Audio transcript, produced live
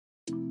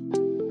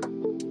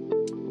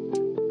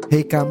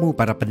Hei kamu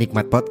para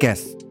penikmat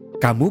podcast,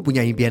 kamu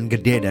punya impian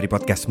gede dari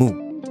podcastmu.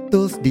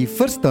 Tools di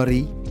First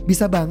Story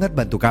bisa banget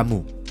bantu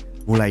kamu.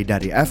 Mulai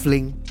dari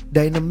F-Link,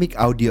 Dynamic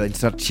Audio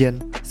Insertion,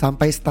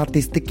 sampai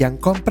statistik yang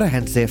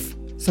komprehensif,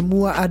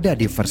 semua ada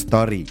di First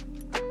Story.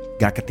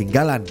 Gak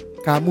ketinggalan,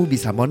 kamu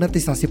bisa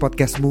monetisasi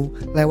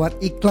podcastmu lewat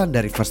iklan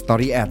dari First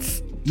Story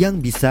Ads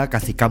yang bisa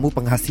kasih kamu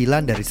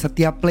penghasilan dari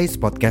setiap plays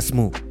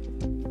podcastmu.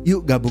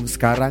 Yuk gabung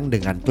sekarang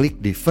dengan klik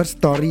di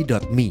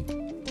firststory.me.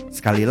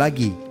 Sekali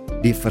lagi,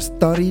 di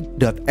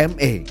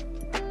firststory.me.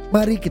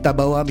 Mari kita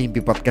bawa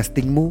mimpi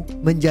podcastingmu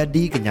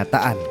menjadi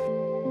kenyataan.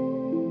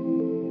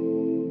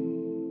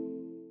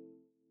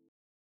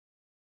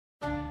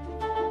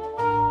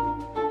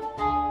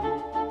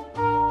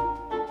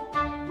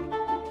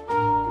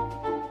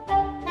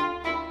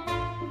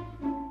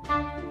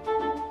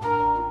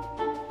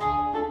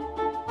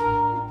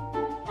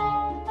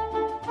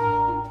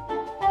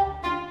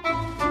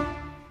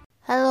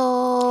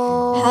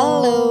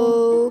 Halo.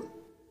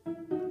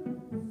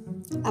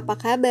 Apa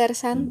kabar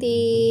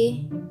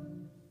Santi?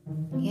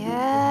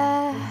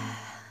 Ya,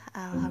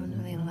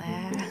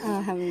 alhamdulillah.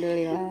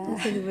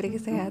 Masih diberi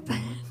kesehatan.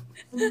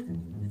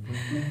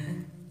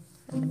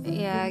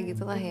 Ya,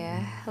 gitulah ya.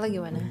 Lo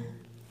gimana?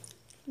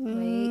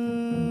 Baik.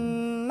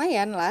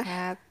 Lumayan lah.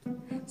 Sehat.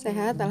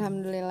 Sehat,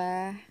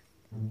 alhamdulillah.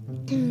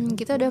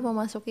 Kita udah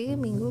memasuki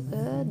minggu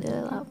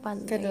ke-8.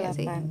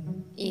 Ke-8.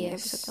 Iya,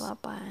 episode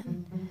ke-8.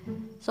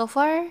 So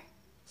far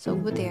so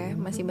good ya.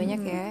 Masih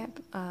banyak ya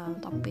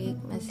topik,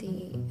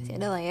 masih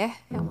ada lah ya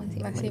yang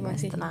masih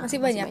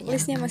banyak.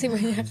 Listnya masih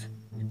banyak.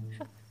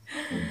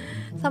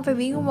 Sampai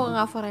bingung mau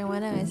cover yang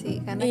mana gak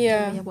sih? Karena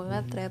banyak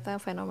banget ternyata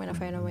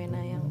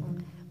fenomena-fenomena yang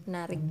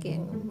menarik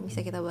yang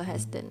bisa kita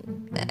bahas dan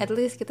at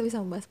least kita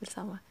bisa membahas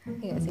bersama.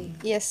 Iya gak sih?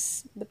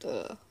 Yes,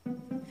 betul.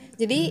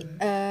 Jadi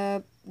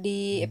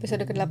di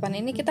episode ke-8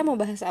 ini kita mau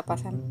bahas apa,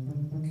 San?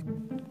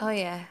 Oh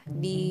ya,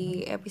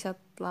 di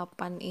episode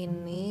 8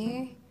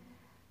 ini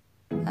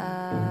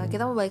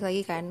kita mau balik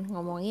lagi kan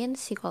ngomongin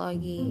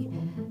psikologi.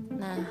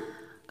 Nah,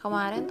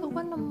 kemarin tuh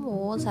gue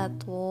nemu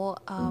satu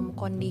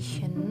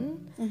condition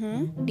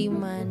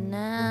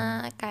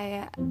dimana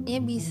kayaknya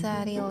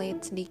bisa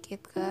relate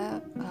sedikit ke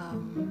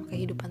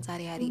kehidupan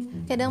sehari-hari.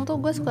 Kadang tuh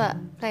gue suka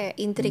kayak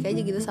intrik aja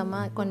gitu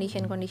sama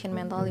condition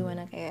mental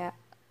dimana kayak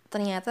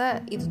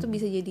ternyata itu tuh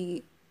bisa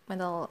jadi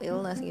mental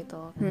illness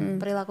gitu.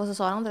 Perilaku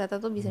seseorang ternyata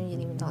tuh bisa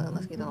menjadi mental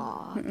illness gitu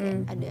loh.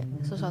 Kayak ada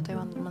sesuatu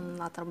yang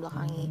melatar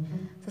belakangi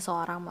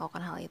seseorang melakukan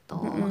hal itu.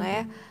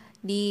 Makanya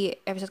di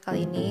episode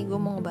kali ini gue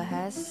mau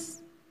ngebahas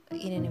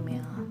ini nih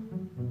Mel.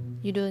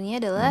 Judulnya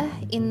adalah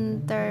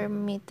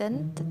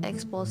Intermittent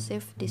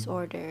Explosive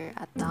Disorder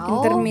atau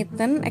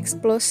Intermittent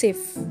Explosive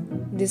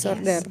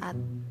Disorder. Yes,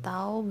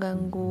 atau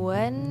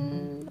gangguan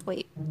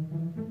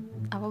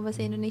apa bahasa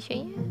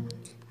Indonesianya?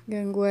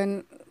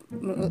 Gangguan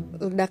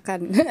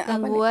ledakan.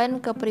 Gangguan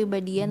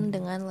kepribadian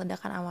dengan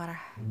ledakan amarah.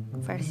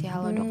 Versi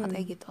Halodoc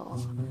katanya gitu.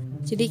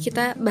 Jadi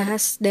kita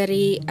bahas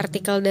dari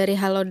artikel dari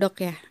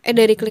Halodoc ya.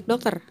 Dari Klik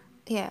Dokter.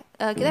 Ya,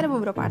 kita ada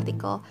beberapa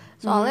artikel.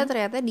 Soalnya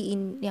ternyata di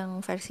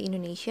yang versi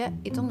Indonesia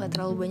itu nggak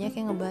terlalu banyak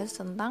yang ngebahas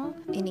tentang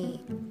ini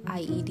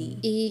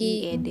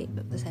IED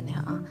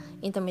tulisannya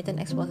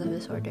Intermittent Explosive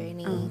Disorder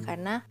ini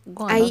karena gue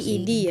nggak tahu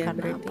IED sih ya,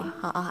 karena berarti.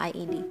 apa.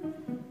 IED.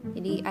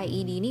 Jadi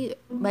IED ini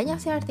banyak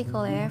sih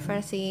artikelnya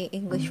versi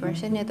English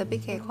versionnya, tapi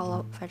kayak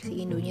kalau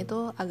versi Indonya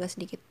tuh agak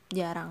sedikit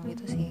jarang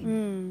gitu sih.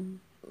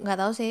 Nggak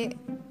tahu sih,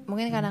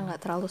 mungkin karena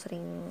nggak terlalu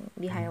sering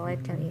di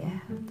highlight kali ya.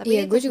 Tapi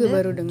iya, gue juga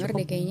baru denger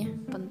deh kayaknya.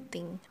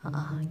 Penting,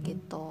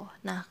 gitu.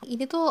 Nah,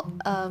 ini tuh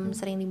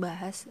sering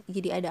dibahas.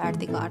 Jadi ada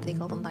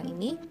artikel-artikel tentang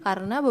ini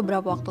karena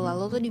beberapa waktu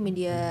lalu tuh di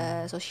media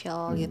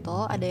sosial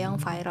gitu ada yang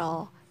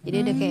viral. Jadi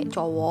ada kayak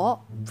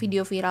cowok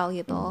video viral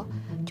gitu.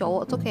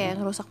 Cowok tuh kayak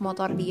ngerusak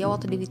motor dia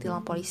waktu dia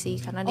ditilang polisi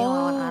karena dia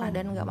ngelawan arah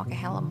dan nggak pakai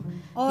helm.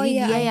 Jadi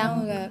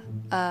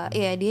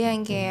dia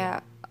yang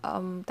kayak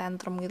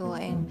tantrum gitu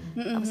loh, yang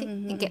apa sih,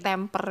 yang kayak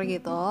temper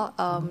gitu,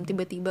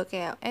 tiba-tiba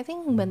kayak I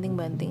think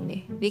banting-banting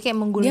deh, dia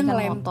kayak menggulingkan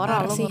motor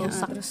lalu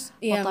merusak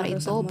motor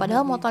itu,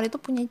 padahal motor itu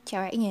punya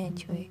ceweknya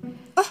cuy.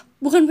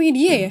 Bukan punya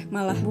dia ya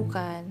malah?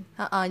 Bukan.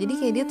 Jadi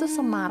kayak dia tuh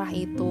semarah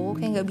itu,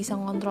 kayak nggak bisa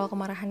ngontrol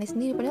kemarahannya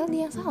sendiri, padahal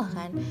dia yang salah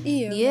kan.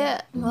 Dia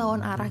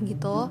melawan arah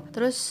gitu,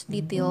 terus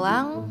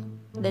ditilang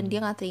dan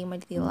dia nggak terima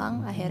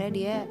ditilang, akhirnya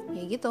dia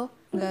ya gitu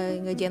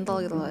nggak gentle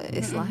gitu loh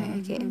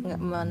istilahnya, kayak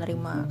nggak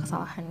menerima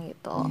kesalahan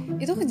gitu.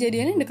 Itu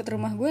kejadiannya deket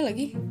rumah gue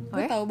lagi.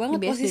 Gue tahu banget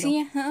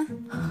posisinya.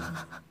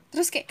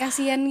 Terus kayak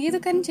kasihan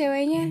gitu kan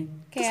ceweknya,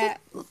 kayak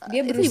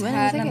dia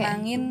berusaha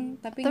nenangin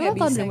tapi nggak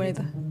bisa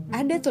gitu.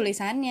 Ada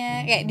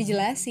tulisannya kayak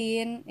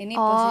dijelasin ini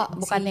posisinya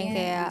bukan yang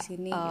kayak di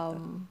sini, gitu.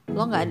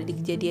 Lo nggak ada di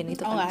kejadian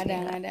itu kan?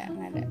 Nggak ada.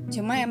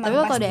 Cuma emang tapi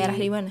lo tau daerah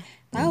di mana?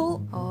 Tahu.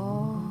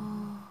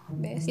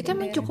 Itu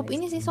emang cukup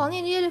ini sih,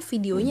 soalnya dia ada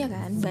videonya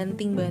kan,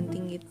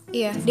 banting-banting gitu.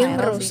 Iya, dia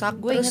ngerusak.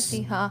 Gue inget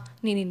sih,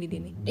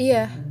 nih.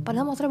 Iya.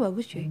 Padahal motornya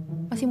bagus cuy,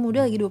 masih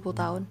muda lagi 20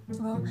 tahun.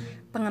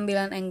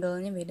 Pengambilan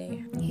angle-nya beda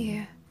ya.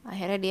 Iya.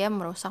 Akhirnya dia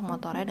merusak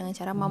motornya dengan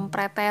cara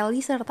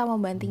mempreteli serta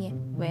membantingnya.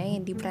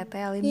 Bayangin,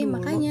 dipretelin dulu. Iya,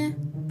 makanya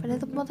Padahal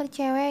itu motor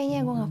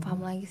ceweknya, gue nggak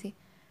paham lagi sih.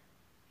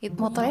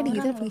 Motornya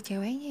digital pakai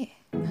ceweknya ya.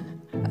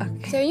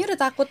 Okay. Ceweknya udah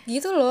takut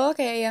gitu loh,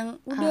 kayak yang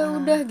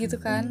udah gitu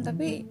kan,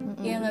 tapi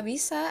ya nggak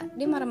bisa,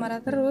 dia marah-marah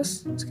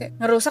terus kayak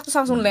ngerusak terus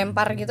langsung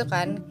lempar gitu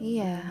kan.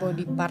 Iya.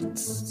 Body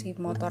parts si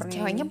motornya.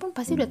 Ceweknya pun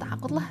pasti udah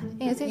takut lah.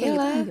 Ya sih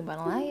kayak gitu,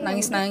 gimana lagi?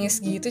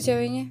 Nangis-nangis gitu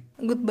ceweknya.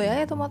 Goodbye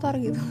aja tuh motor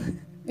gitu.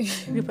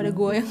 Daripada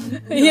gue yang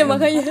iya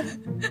makanya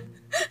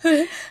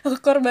aku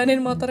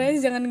korbanin motornya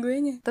jangan gue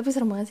nya. Tapi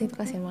serem banget sih itu,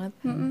 kasihan banget.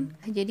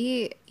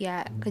 Jadi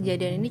ya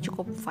kejadian ini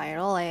cukup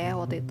viral ya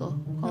waktu itu.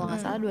 Kalau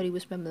nggak salah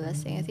 2019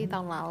 ya sih,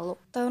 tahun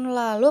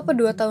lalu apa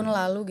 2 tahun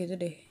lalu gitu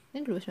deh.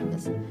 Ini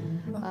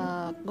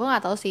 2019. Gue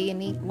nggak tahu sih,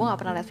 ini gue nggak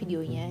pernah lihat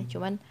videonya,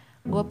 cuman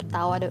gue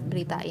tahu ada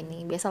berita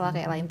ini. Biasalah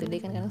kayak Line Today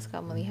kan suka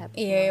melihat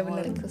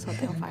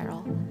sesuatu yang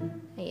viral.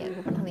 Iya,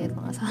 gue pernah lihat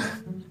kalau nggak salah.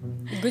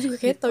 Gue juga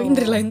kayak tauin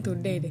dari Line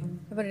Today deh,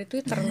 apa dari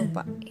Twitter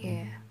lupa.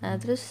 Iya. Nah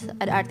terus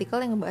ada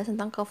artikel yang ngebahas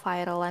tentang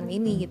keviralan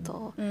ini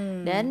gitu.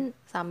 Dan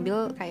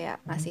sambil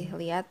kayak ngasih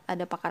lihat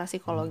ada pakar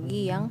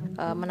psikologi yang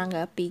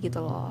menanggapi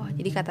gitu loh.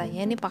 Jadi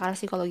katanya ini pakar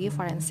psikologi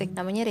forensik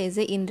namanya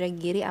Reza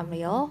Indragiri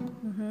Amril.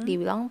 Dia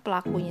bilang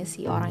pelakunya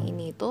si orang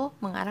ini itu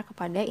mengarah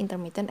kepada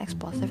intermittent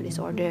explosive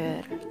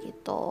disorder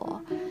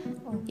gitu.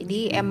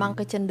 Jadi emang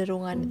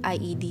kecenderungan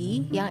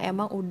IED yang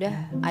emang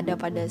udah ada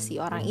pada si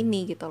orang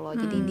ini gitu loh.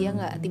 Jadi dia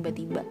nggak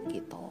tiba-tiba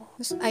gitu.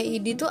 Terus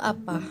IED itu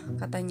apa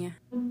katanya?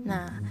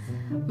 Nah,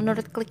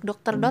 menurut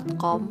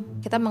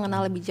klikdokter.com kita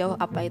mengenal lebih jauh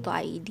apa itu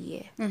IED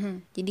ya.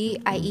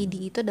 Jadi IED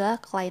itu adalah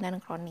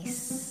kelainan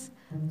kronis.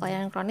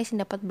 Kelainan kronis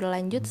yang dapat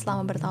berlanjut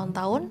selama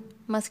bertahun-tahun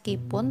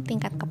meskipun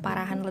tingkat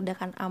keparahan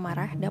ledakan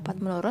amarah dapat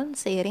menurun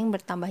seiring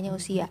bertambahnya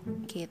usia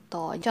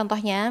gitu.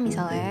 Contohnya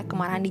misalnya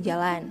kemarahan di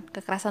jalan,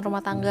 kekerasan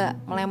rumah tangga,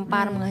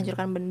 melempar,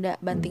 menghancurkan benda,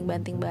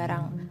 banting-banting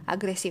barang,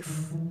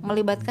 agresif,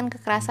 melibatkan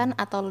kekerasan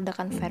atau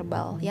ledakan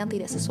verbal yang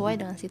tidak sesuai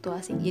dengan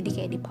situasi. Jadi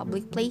kayak di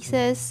public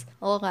places,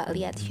 lo nggak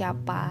lihat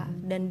siapa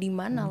dan di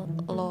mana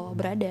lo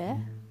berada,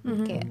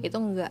 kayak itu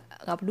nggak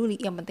peduli,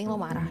 yang penting lo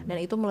marah dan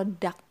itu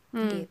meledak.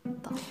 Gitu.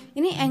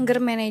 Ini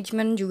anger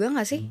management juga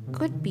nggak sih?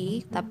 Could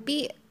be,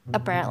 tapi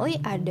apparently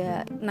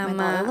ada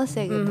nama illness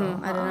ya gitu.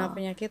 Ada nama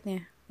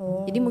penyakitnya.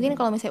 Jadi mungkin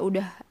kalau misalnya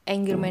udah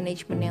anger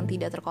management yang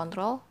tidak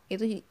terkontrol,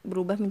 itu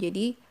berubah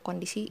menjadi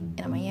kondisi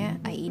yang namanya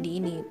IED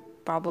ini.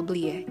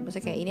 Probably ya,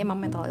 maksudnya kayak ini emang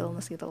mental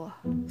illness gitu loh.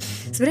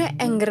 Sebenarnya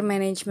anger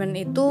management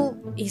itu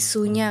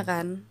isunya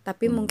kan,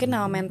 tapi mungkin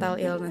nama mental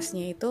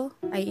illnessnya itu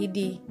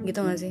IED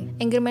gitu nggak sih?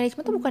 Anger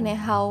management tuh bukannya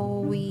how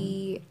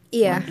we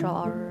control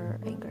our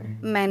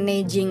anger?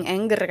 Managing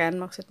anger kan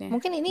maksudnya.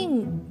 Mungkin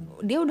ini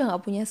dia udah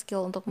nggak punya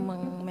skill untuk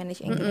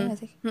manage anger nggak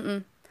sih?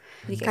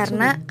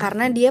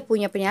 Karena dia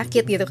punya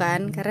penyakit gitu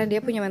kan, karena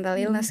dia punya mental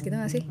illness gitu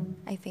gak sih?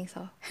 I think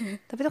so.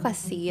 Tapi tuh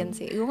kasian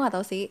sih, gue nggak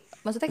tahu sih.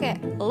 Maksudnya kayak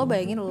lo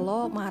bayangin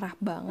lo marah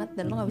banget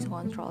dan lo nggak bisa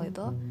kontrol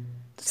itu.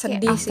 Terus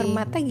sedih sih.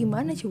 Aftermath-nya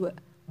gimana coba?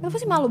 Lo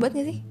pasti malu banget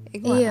gak sih?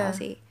 Gue nggak tahu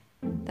sih.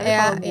 Tapi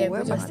kalau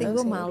gue pasti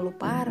gue malu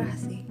parah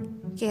sih.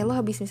 Kayak lo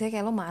habis misalnya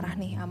kayak lo marah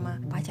nih sama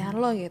pacar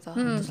lo gitu,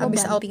 terus lo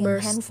banting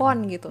handphone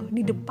gitu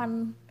di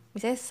depan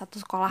misalnya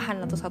satu sekolahan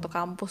atau satu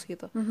kampus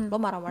gitu, lo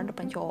marah-marah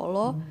depan cowok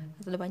lo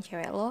atau depan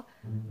cewek lo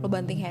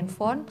banting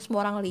handphone,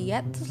 semua orang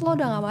lihat, terus lo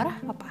udah gak marah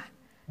apa?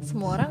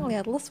 Semua orang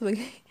lihat lo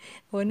sebagai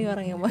ini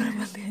orang yang marah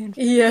banting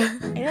handphone. Iya.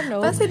 I don't know.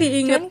 Pasti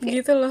diingat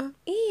gitu loh.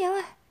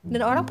 Iyalah.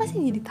 Dan orang pasti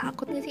jadi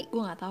takut gak sih?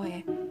 Gue gak tahu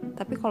ya.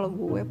 Tapi kalau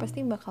gue pasti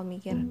bakal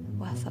mikir,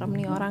 wah serem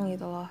nih orang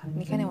gitu loh.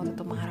 Ini kan yang waktu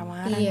itu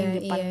marah-marah di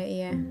depan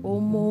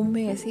umum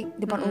ya sih.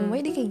 Depan umum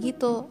aja dia kayak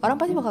gitu.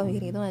 Orang pasti bakal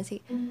mikir gitu gak sih?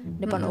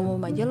 Depan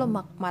umum aja lo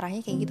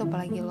marahnya kayak gitu,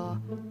 apalagi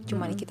lo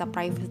cuma kita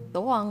private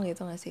doang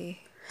gitu gak sih?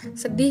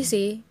 Sedih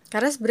sih.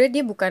 Karena sebenarnya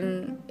dia bukan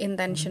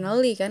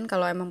intentionally kan.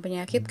 Kalau emang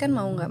penyakit kan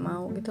mau gak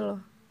mau gitu loh.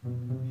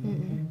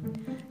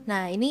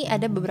 Nah ini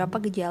ada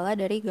beberapa gejala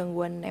dari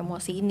gangguan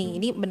emosi ini.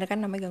 Ini bener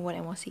kan namanya gangguan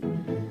emosi.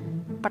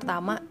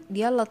 Pertama,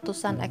 dia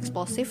letusan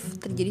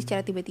eksplosif terjadi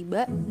secara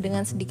tiba-tiba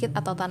dengan sedikit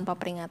atau tanpa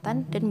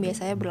peringatan dan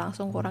biasanya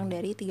berlangsung kurang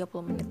dari 30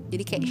 menit.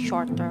 Jadi kayak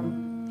short term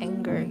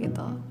anger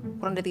gitu.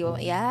 Kurang dari 30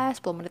 menit, ya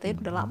 10 menit aja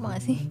udah lama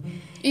gak sih?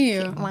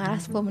 Iya. Kayak marah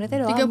 10 menit aja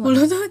udah 30 lama.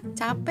 30 tuh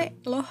capek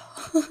loh.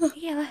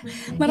 Iyalah.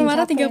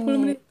 Marah-marah 30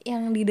 menit.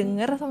 Yang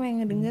didengar sama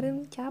yang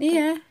ngedengerin capek.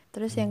 Iya.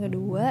 Terus yang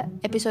kedua,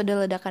 episode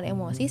ledakan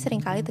emosi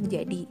seringkali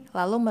terjadi,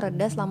 lalu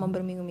mereda selama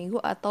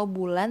berminggu-minggu atau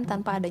bulan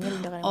tanpa adanya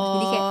ledakan emosi.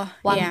 Jadi kayak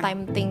one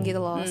time thing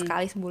gitu loh,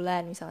 sekali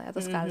sebulan misalnya, atau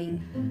sekali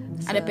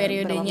ada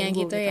periodenya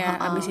gitu ya,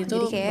 abis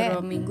itu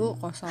beberapa minggu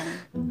kosong.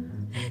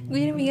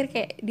 Gue jadi mikir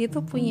kayak dia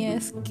tuh punya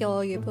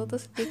skill gitu,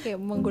 terus dia kayak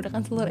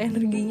menggunakan seluruh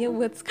energinya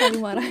buat sekali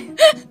marah.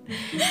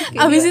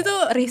 Abis itu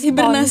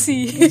hibernasi.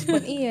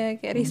 Iya,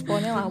 kayak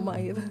responnya lama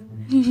gitu.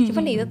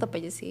 Cuman itu tetap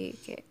aja sih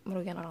kayak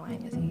merugikan orang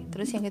lain sih.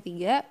 Terus yang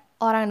ketiga,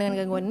 orang dengan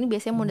gangguan ini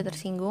biasanya mudah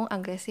tersinggung,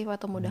 agresif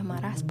atau mudah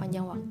marah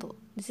sepanjang waktu.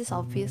 This is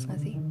obvious gak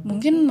sih?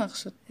 Mungkin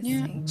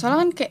maksudnya soalnya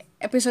kan kayak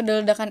episode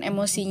ledakan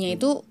emosinya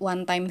itu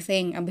one time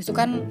thing, abis itu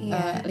kan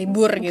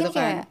libur mungkin gitu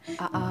kan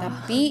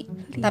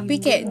tapi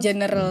kayak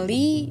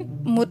generally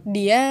mood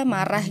dia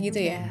marah gitu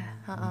ya.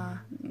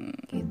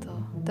 gitu.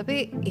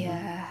 Tapi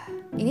ya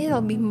ini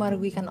lebih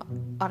merugikan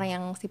orang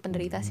yang si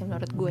penderita sih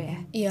menurut gue ya.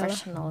 Iyalah.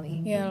 Personally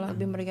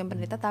lebih merugikan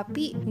penderita,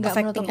 tapi nggak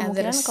menutup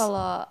kemungkinan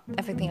kalau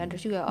affecting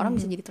others juga. Orang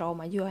bisa jadi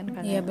trauma juga kan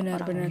karena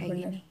orang kayak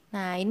gini.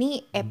 Nah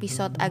ini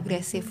episode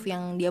agresif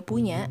yang dia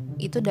punya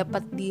itu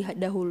dapat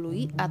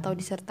didahului atau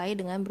disertai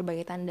dengan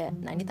berbagai tanda.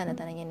 Nah ini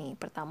tanda-tandanya nih.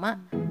 Pertama,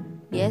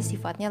 dia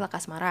sifatnya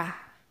lekas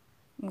marah.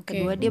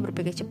 Kedua, dia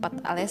berpikir cepat,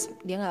 alias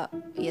dia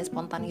nggak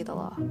spontan gitu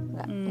loh,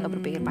 nggak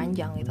berpikir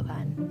panjang gitu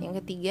kan.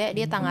 Yang ketiga,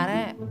 dia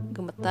tangannya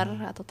gemetar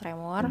atau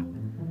tremor.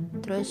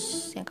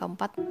 Terus yang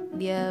keempat,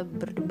 dia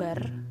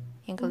berdebar.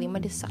 Yang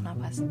kelima, dia sesak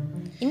nafas.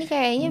 Ini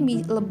kayaknya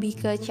lebih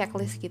ke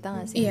checklist kita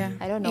nggak sih?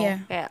 I don't know.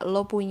 Kayak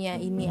lo punya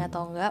ini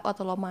atau enggak,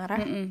 atau lo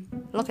marah,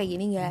 lo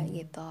kayak gini nggak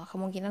gitu.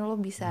 Kemungkinan lo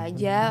bisa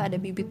aja ada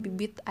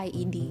bibit-bibit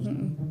IED.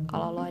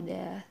 Kalau lo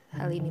ada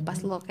hal ini pas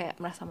lo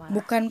kayak merasa marah.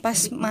 Bukan pas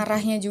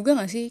marahnya juga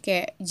gak sih?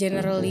 Kayak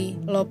generally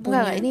lo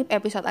punya. Enggak, ini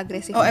episode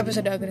agresif. Oh,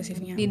 episode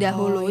agresifnya.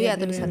 Didahului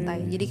atau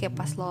disertai. Jadi kayak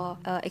pas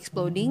lo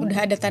exploding,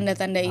 udah ada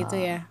tanda-tanda itu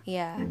ya.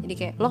 Iya, jadi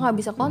kayak lo gak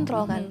bisa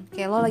kontrol kan.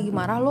 Kayak lo lagi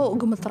marah, lo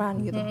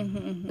gemeteran gitu.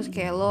 Terus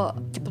kayak lo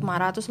cepet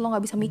marah, terus lo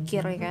gak bisa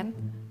mikir ya kan.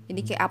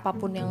 Jadi kayak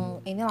apapun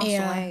yang ini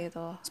langsung aja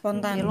gitu.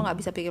 Spontan. Jadi lo gak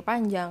bisa pikir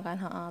panjang kan.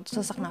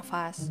 Terus sesak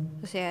nafas.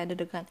 Terus ya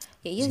deg-degan.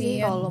 Ya iya sih,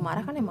 kalau lo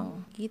marah kan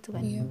emang gitu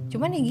kan.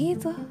 Cuman ya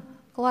gitu,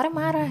 keluarnya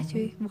marah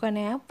cuy,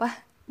 bukannya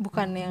apa,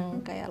 bukan yang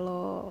kayak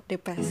lo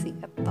depresi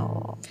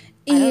atau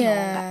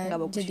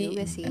nggak bagus jadi,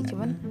 juga sih,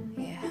 cuman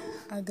ya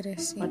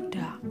agresif,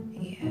 meledak.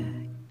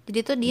 Jadi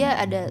tuh dia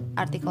ada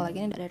artikel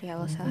lagi dari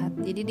Halo Sehat.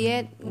 Jadi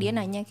dia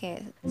nanya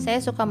kayak, saya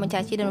suka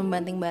mencaci dan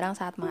membanting barang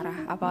saat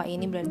marah, apa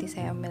ini berarti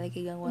saya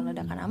memiliki gangguan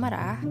ledakan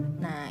amarah?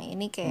 Nah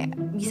ini kayak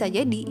bisa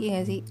jadi,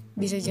 ya nggak sih?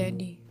 Bisa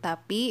jadi.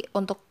 Tapi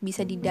untuk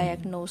bisa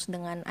didiagnose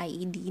dengan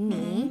IED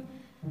ini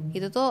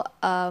itu tuh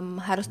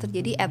harus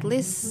terjadi at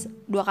least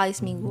 2 kali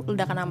seminggu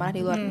ledakan amarah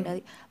di luar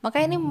kendali.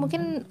 Makanya ini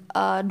mungkin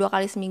 2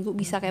 kali seminggu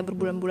bisa kayak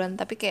berbulan-bulan,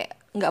 tapi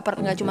kayak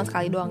nggak cuma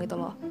sekali doang gitu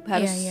loh.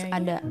 Harus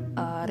ada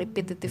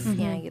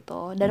repetitifnya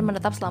gitu, dan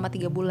menetap selama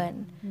 3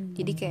 bulan.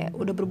 Jadi kayak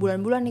udah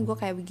berbulan-bulan nih gue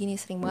kayak begini,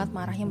 sering banget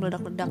marahnya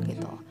meledak-ledak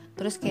gitu.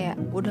 Terus kayak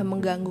udah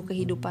mengganggu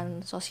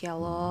kehidupan sosial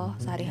lo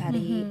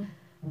sehari-hari.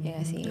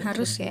 Ya sih,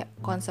 harus kayak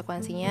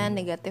konsekuensinya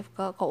negatif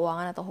ke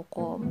keuangan atau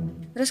hukum.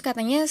 Terus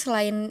katanya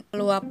selain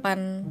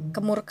luapan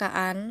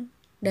kemurkaan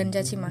dan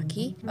caci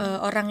maki,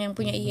 orang yang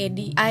punya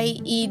IED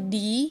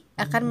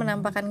akan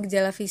menampakkan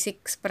gejala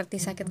fisik seperti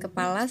sakit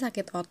kepala,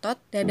 sakit otot,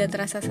 dada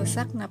terasa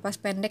sesak,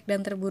 napas pendek dan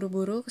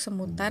terburu-buru,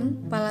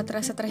 kesemutan, kepala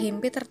terasa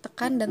terhimpit,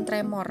 tertekan dan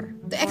tremor.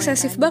 Itu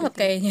eksesif banget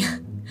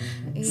kayaknya.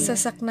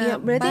 Sesak napas.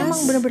 Berarti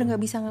emang bener-bener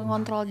nggak bisa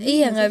ngontrol gitu.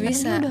 Iya nggak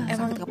bisa.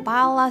 Emang sakit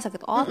kepala,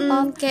 sakit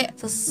otot, kayak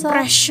sesak,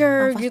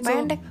 pressure nafas gitu.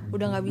 pendek,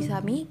 udah nggak bisa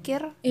mikir.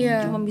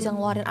 Cuma bisa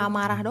ngeluarin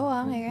amarah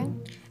doang ya kan.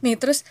 Nih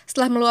terus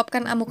setelah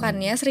meluapkan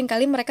amukannya,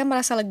 seringkali mereka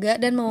merasa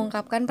lega dan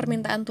mengungkapkan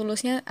permintaan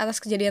tulusnya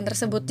atas kejadian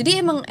tersebut.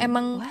 Jadi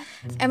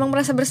emang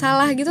merasa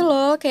bersalah gitu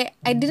loh. Kayak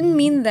I didn't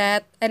mean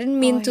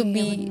to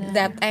be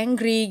that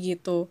angry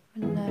gitu.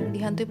 Benar,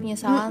 dihantui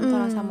penyesalan tuh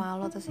rasa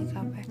malu atas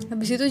sikapnya.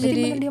 Habis itu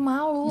jadi dia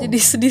malu. Jadi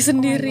sedih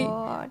sendiri.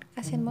 Oh my God,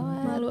 kasian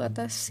banget. Malu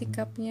atas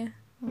sikapnya.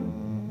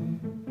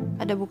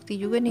 Ada bukti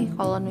juga nih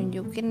kalau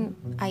nunjukin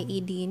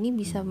IED ini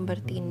bisa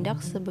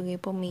bertindak sebagai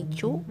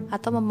pemicu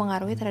atau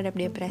mempengaruhi terhadap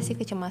depresi,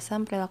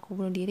 kecemasan, perilaku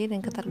bunuh diri, dan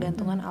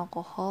ketergantungan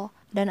alkohol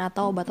dan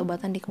atau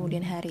obat-obatan di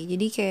kemudian hari.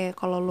 Jadi kayak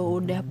kalau lo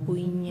udah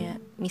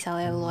punya,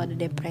 misalnya lo ada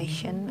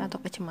depression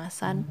atau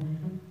kecemasan,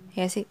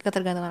 ya sih,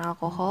 ketergantungan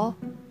alkohol,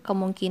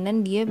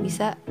 kemungkinan dia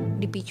bisa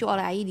dipicu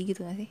oleh IED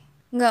gitu gak sih?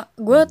 Enggak,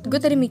 gue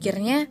tadi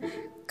mikirnya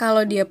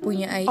kalau dia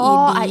punya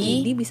IED,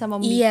 IED bisa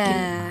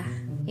membuat.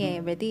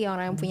 Ya, berarti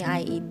orang yang punya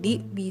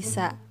IED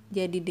bisa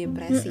jadi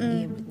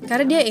depresi.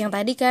 Karena dia yang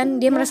tadi kan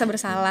dia merasa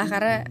bersalah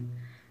karena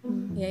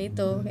ya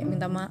itu kayak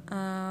minta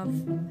maaf,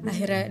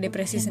 akhirnya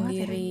depresi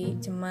sendiri,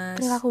 cemas.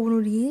 Perilaku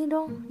bunuh diri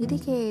dong. Jadi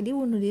kayak dia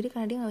bunuh diri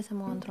karena dia nggak bisa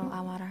mengontrol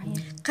amarahnya.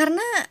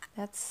 Karena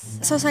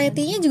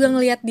society-nya juga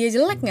ngelihat dia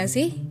jelek nggak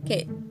sih?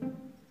 Kayak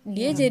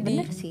dia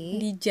jadi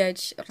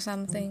dijudge or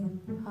something.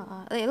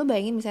 Lo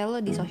bayangin misalnya lo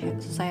di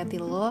society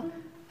lo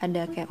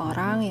ada kayak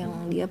orang yang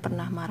dia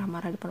pernah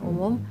marah-marah depan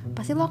umum,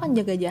 pasti lo akan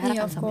jaga jarak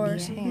kan sama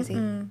dia, ya gak sih?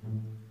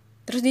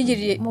 Terus dia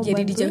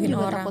jadi dijauhin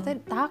orang. Takutnya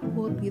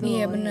takut gitu.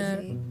 Iya benar.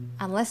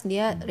 Unless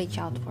dia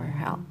reach out for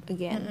help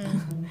again.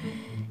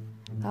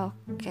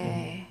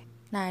 Oke.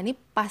 Nah ini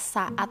pas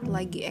saat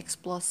lagi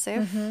eksplosif,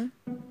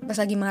 pas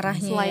lagi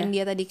marahnya. Selain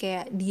dia tadi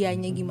kayak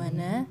dianya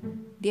gimana,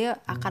 dia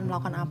akan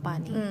melakukan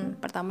apa nih?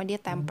 Pertama dia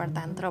temper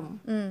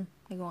tantrum.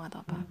 Gue gak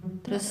tau apa.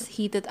 Terus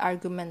heated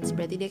arguments,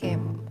 berarti dia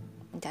kayak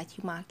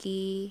mencaci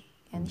maki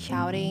and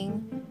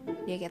shouting,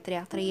 dia kayak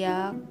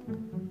teriak-teriak,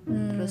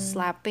 terus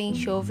slapping,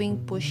 shoving,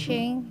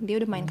 pushing, dia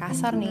udah main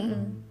kasar nih.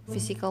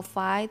 Physical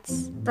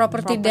fights,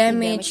 property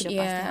damage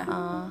udah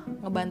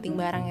pasti, ngebanting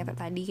barang ya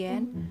tadi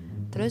kan.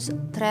 Terus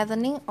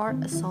threatening or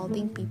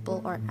assaulting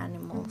people or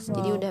animals.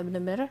 Jadi udah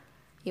bener-bener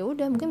ya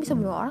udah mungkin bisa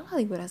bunuh orang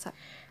kali gue rasa.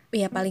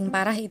 Iya paling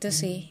parah itu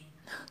sih.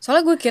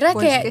 Soalnya gue kira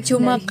kayak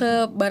cuma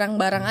ke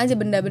barang-barang aja,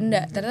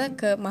 benda-benda, ternyata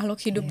ke makhluk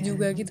hidup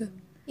juga gitu.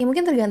 Ya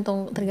mungkin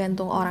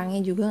tergantung orangnya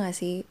juga gak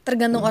sih?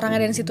 Tergantung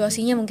orangnya dan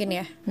situasinya mungkin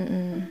ya.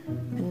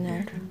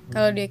 Benar.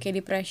 Kalau dia kayak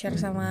di pressure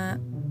sama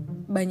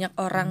banyak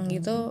orang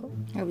gitu,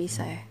 gak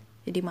bisa ya,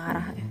 jadi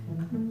marah ya.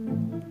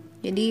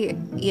 Jadi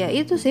ya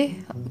itu sih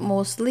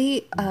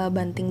mostly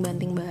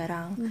banting-banting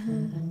barang.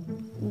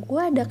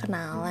 Gue ada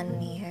kenalan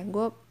nih ya,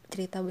 gue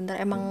cerita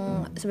bentar.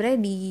 Emang sebenarnya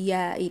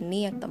dia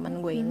ini yang teman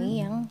gue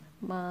ini yang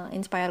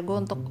inspire gue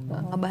untuk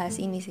ngebahas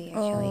ini sih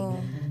actually.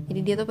 Jadi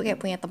dia tuh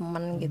kayak punya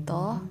teman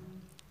gitu,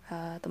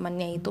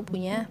 temannya itu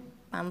punya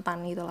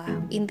mantan gitu lah.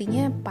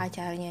 Intinya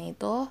pacarnya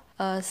itu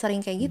sering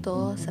kayak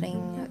gitu,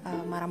 sering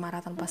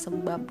marah-marah tanpa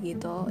sebab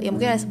gitu. Ya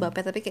mungkin ada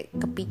sebabnya tapi kayak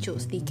kepicu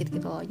sedikit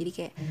gitu loh. Jadi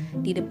kayak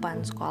di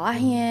depan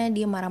sekolahnya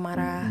dia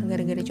marah-marah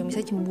gara-gara cuma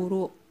bisa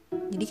cemburu.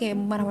 Jadi kayak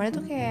marah-marah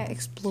tuh kayak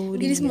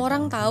exploding. Jadi semua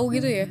orang tahu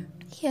gitu ya?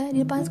 Iya, di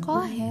depan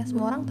sekolah ya,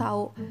 semua orang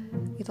tahu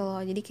gitu loh.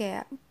 Jadi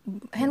kayak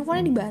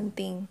handphonenya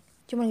dibanting,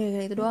 cuma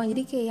gara-gara itu doang.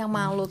 Jadi kayak yang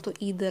malu tuh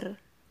either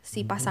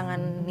si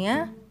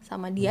pasangannya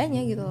sama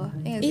dianya gitu loh.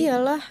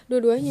 Iyalah,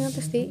 dua-duanya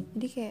pasti.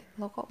 Jadi kayak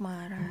lo kok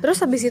marah.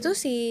 Terus habis itu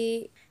si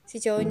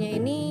cowoknya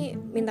ini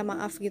minta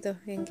maaf gitu,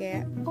 yang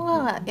kayak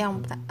enggak,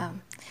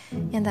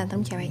 yang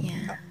tantrum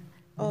ceweknya.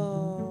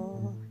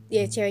 Oh,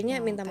 ya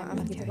ceweknya minta maaf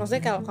gitu.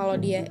 Maksudnya kalau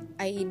dia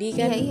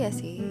IED kan? Iya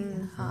sih.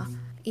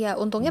 Ya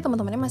untungnya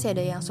teman-temannya masih ada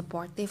yang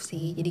supportive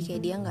sih. Jadi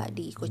kayak dia nggak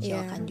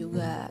dikucilkan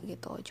juga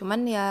gitu.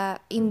 Cuman ya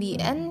in the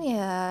end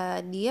ya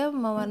dia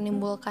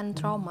menimbulkan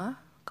trauma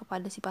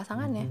kepada si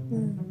pasangannya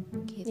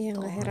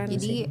gitu. Ya,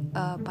 jadi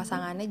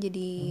pasangannya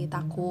jadi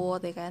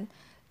takut ya kan.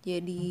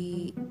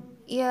 Jadi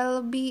ya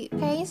lebih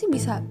kayaknya sih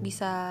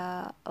bisa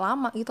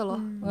lama gitu loh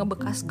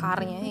ngebekas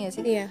scarnya ya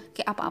sih.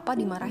 Kayak apa-apa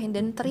dimarahin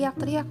dan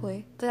teriak-teriak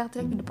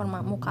di depan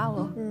muka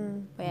lo.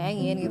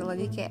 Bayangin gitu loh.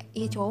 Jadi kayak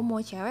cowok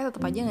mau cewek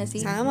tetap aja gak sih?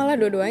 Sama lah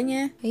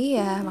dua-duanya.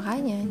 Iya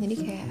makanya jadi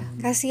kayak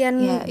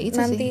kasian ya, itu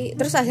nanti sih.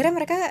 Terus akhirnya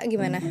mereka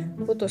gimana?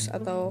 Putus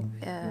atau?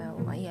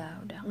 Ya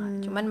udah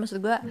nggak. Cuman maksud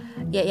gue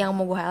ya yang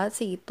mau gue highlight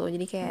sih gitu.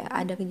 Jadi kayak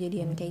ada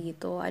kejadian kayak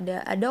gitu,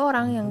 ada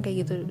orang yang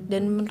kayak gitu.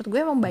 Dan menurut gue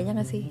emang banyak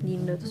gak sih di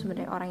Indo tuh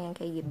sebenarnya orang yang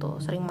kayak gitu,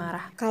 sering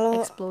marah,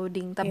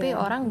 exploding. Tapi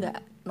orang nggak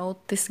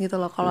notice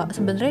gitu loh kalau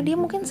sebenarnya dia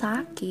mungkin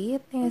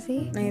sakit ya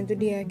sih. Nah itu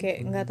dia,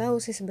 kayak nggak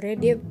tahu sih sebenarnya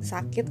dia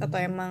sakit atau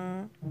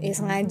emang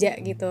sengaja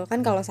gitu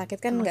kan. Kalau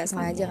sakit kan nggak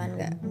sengaja kan,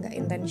 nggak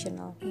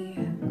intentional.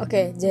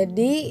 Oke,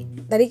 jadi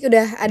tadi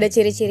udah ada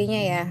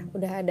ciri-cirinya ya,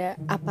 udah ada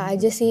apa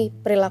aja sih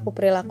perilaku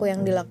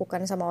yang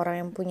dilakukan sama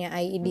orang yang punya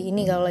IED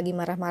ini kalau lagi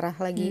marah-marah,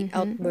 lagi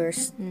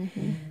outburst.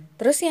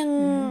 Terus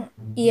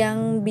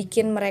yang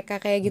bikin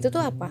mereka kayak gitu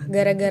tuh apa?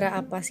 Gara-gara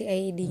apa sih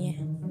IED-nya?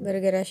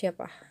 Gara-gara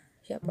siapa?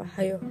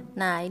 Ayo.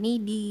 Nah ini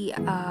di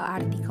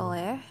artikel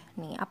ya.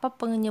 Nih apa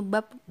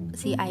penyebab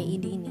si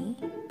IED ini?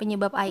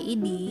 Penyebab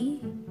IED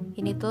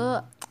ini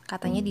tuh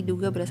katanya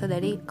diduga berasal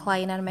dari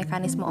kelainan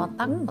mekanisme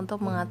otak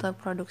untuk mengatur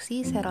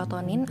produksi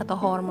serotonin atau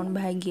hormon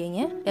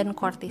bahagianya dan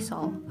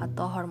kortisol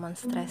atau hormon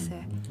stres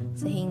ya,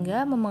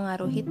 sehingga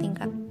memengaruhi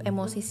tingkat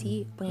emosi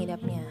si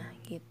pengidapnya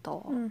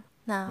gitu.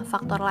 Nah,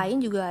 faktor lain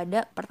juga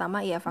ada.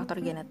 Pertama ya faktor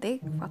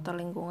genetik, faktor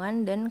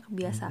lingkungan, dan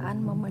kebiasaan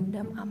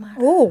memendam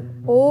amarah.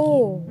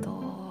 Gitu.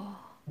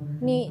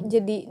 Ini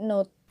jadi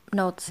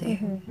note sih.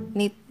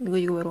 Ini gue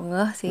juga baru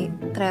ngeh sih.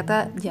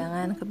 Ternyata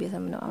jangan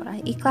kebiasaan memendam amarah.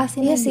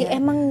 Ikhlasin aja. Iya sih,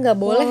 emang nggak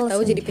boleh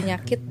tahu jadi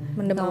penyakit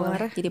mendem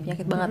amarah. Jadi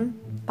penyakit banget,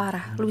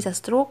 parah. Lu bisa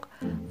stroke,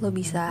 lu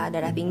bisa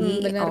darah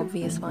tinggi,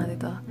 obvious banget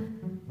itu.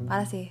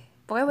 Parah sih.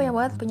 Pokoknya banyak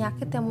banget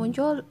penyakit yang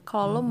muncul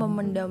kalau lu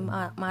memendam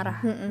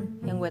marah.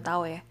 Yang gue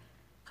tahu ya.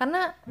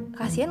 Karena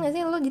kasihan gak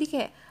sih lo, jadi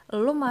kayak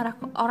lo marah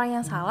ke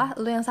orang yang salah,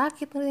 lo yang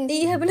sakit.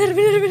 Iya benar.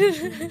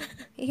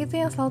 Itu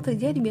yang selalu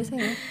terjadi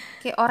biasanya.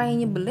 Kayak orang yang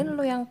nyebelin,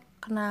 lo yang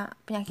kena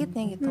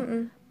penyakitnya gitu.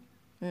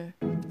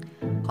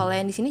 Kalau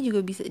yang di sini juga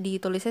bisa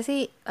ditulisnya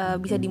sih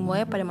bisa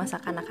dimulai pada masa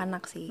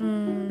kanak-kanak sih.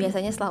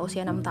 Biasanya setelah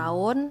usia 6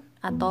 tahun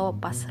atau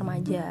pas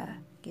remaja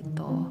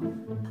gitu.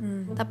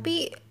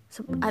 Tapi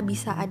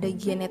bisa ada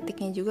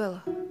genetiknya juga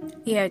loh.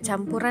 Iya,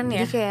 campuran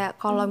ya. Jadi kayak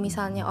kalau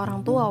misalnya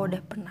orang tua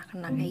udah pernah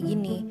kena kayak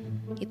gini,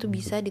 itu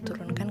bisa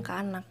diturunkan ke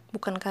anak.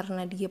 Bukan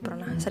karena dia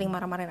pernah sering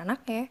marah-marahin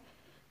anaknya,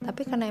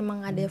 tapi karena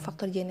emang ada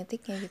faktor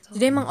genetiknya gitu.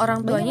 Jadi emang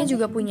orang tuanya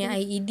juga punya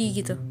IED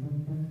gitu?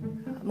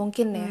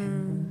 Mungkin ya.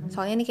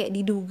 Soalnya ini kayak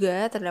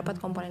diduga terdapat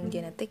komponen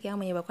genetik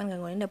yang menyebabkan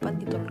gangguan ini dapat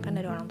diturunkan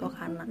dari orang tua ke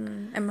anak.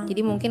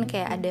 Jadi mungkin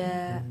kayak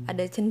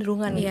ada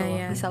cenderungan gitu,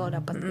 bisa lo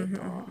dapat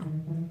gitu.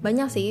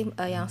 Banyak sih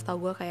yang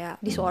setahu gue kayak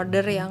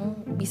disorder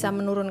yang bisa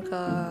menurun ke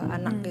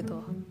anak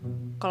gitu.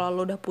 Kalau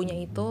lo udah punya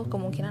itu,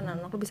 kemungkinan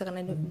anak lo bisa kena,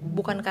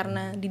 bukan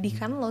karena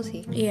didikan lo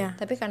sih,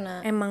 tapi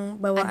karena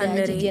emang bawaan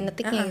ada dari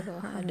genetiknya gitu.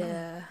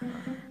 Ada.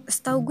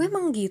 Setahu gue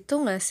emang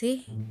gitu nggak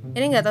sih?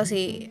 Ini nggak tahu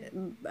sih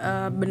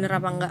bener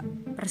apa nggak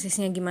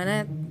persisnya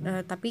gimana.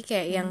 Tapi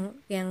kayak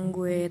yang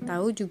gue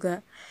tahu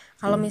juga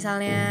kalau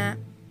misalnya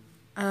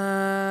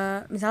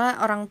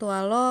orang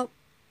tua lo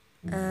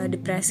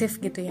depresif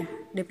gitu ya,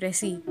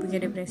 punya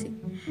depresi.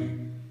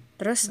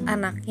 Terus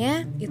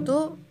anaknya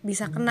itu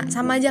bisa kena,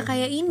 sama aja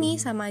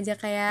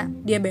kayak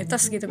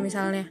diabetes gitu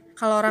misalnya.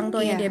 Kalau orang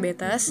tuanya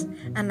diabetes,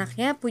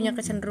 anaknya punya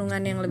kecenderungan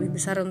yang lebih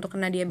besar untuk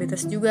kena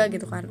diabetes juga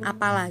gitu kan.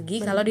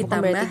 Apalagi kalau ditambah,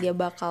 bukan berarti dia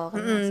bakal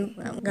kena sih.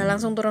 Gak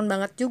langsung turun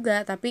banget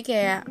juga, tapi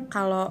kayak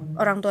kalau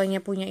orang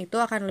tuanya punya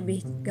itu akan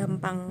lebih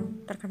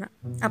gampang terkena.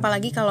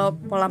 Apalagi kalau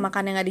pola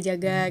makannya gak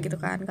dijaga gitu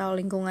kan. Kalau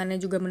lingkungannya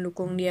juga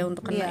mendukung dia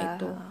untuk kena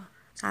itu.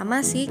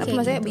 Sama sih tapi kayak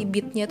maksudnya gitu.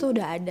 bibitnya tuh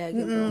udah ada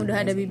gitu.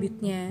 Udah ada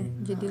bibitnya,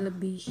 jadi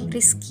lebih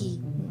risky.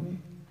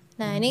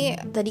 Nah ini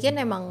tadi kan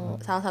emang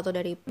salah satu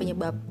dari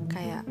penyebab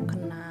kayak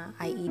kena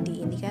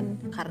IED ini kan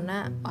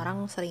karena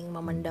orang sering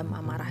memendam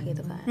amarah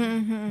gitu kan.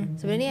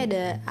 Sebenarnya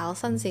ada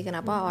alasan sih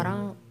kenapa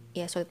orang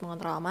ya sulit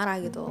mengontrol amarah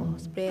gitu.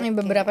 Ini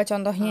beberapa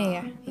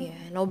contohnya ya. Iya,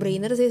 no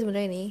brainer sih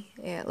sebenarnya ini.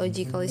 Ya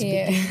logically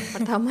speaking.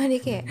 Pertama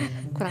nih kayak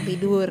kurang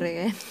tidur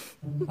ya kan.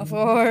 Of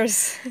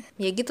course.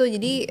 Ya gitu,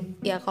 jadi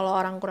ya kalau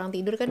orang kurang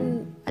tidur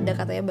kan ada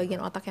katanya bagian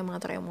otak yang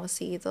mengatur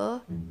emosi gitu,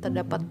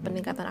 terdapat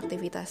peningkatan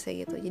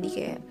aktivitasnya gitu. Jadi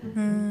kayak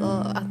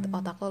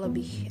otak lo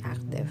lebih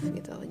aktif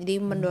gitu. Jadi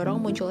mendorong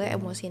munculnya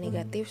emosi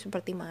negatif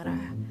seperti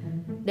marah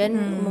dan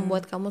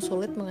membuat kamu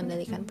sulit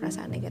mengendalikan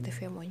perasaan negatif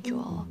yang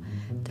muncul.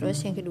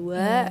 Terus yang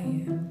kedua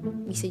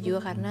bisa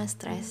juga karena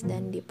stres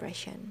dan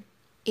depression.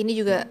 Ini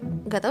juga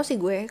nggak tahu sih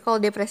gue, kalau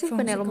depresi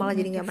bukannya lo malah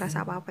jadi nggak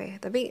merasa apa-apa ya,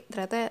 tapi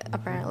ternyata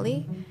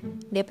apparently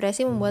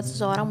depresi membuat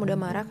seseorang mudah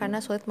marah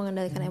karena sulit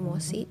mengendalikan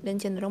emosi dan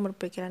cenderung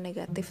berpikiran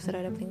negatif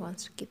terhadap lingkungan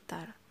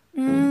sekitar.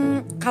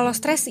 Kalau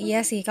stres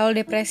iya sih, kalau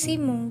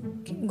depresi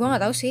mungkin gue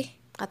nggak tahu sih.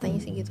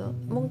 Katanya sih gitu,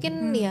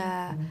 mungkin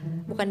ya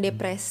bukan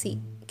depresi,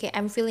 kayak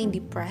I'm feeling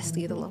depressed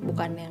gitu loh,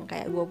 bukan yang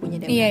kayak gue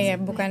punya depresi. Iya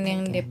bukan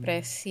yang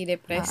depresi.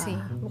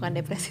 Bukan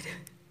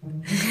depresi.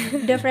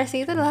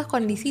 Depresi itu adalah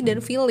kondisi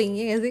dan feeling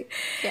ya gak sih?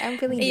 Kayak I'm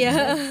feeling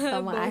depressed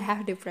sama I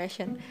have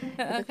depression.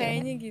 Itu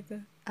kayaknya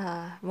gitu.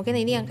 Mungkin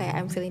ini yang kayak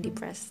I'm feeling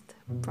depressed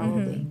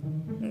probably.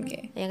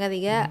 Yang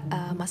ketiga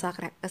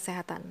masalah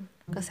kesehatan.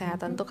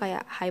 Kesehatan tuh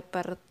kayak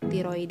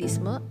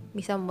hypertiroidisme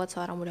bisa membuat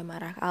seorang mudah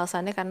marah.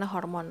 Alasannya karena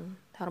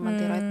hormon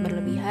tiroid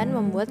berlebihan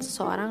membuat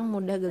seseorang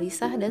mudah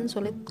gelisah dan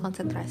sulit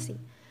konsentrasi,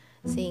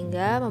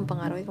 sehingga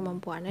mempengaruhi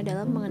kemampuannya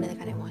dalam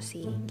mengendalikan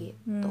emosi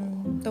gitu.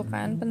 Tuh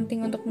kan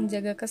penting untuk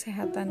menjaga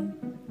kesehatan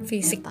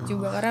fisik mental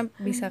juga, karena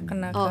bisa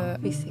kena ke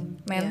fisik,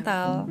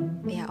 mental.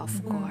 Ya, of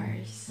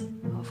course.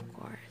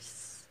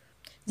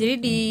 Jadi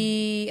di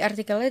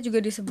artikelnya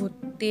juga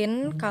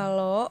disebutin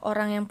kalau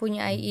orang yang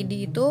punya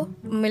IED itu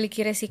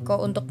memiliki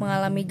resiko untuk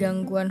mengalami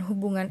gangguan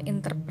hubungan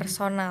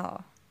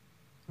interpersonal,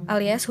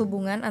 alias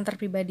hubungan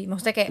antar pribadi.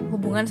 Maksudnya kayak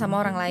hubungan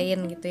sama orang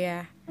lain gitu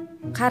ya.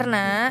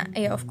 Karena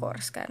ya of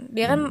course kan,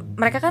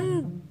 mereka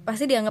kan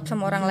pasti dianggap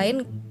sama orang lain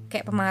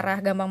kayak pemarah,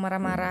 gampang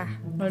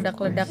marah-marah,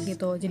 meledak-ledak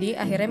gitu. Jadi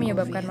akhirnya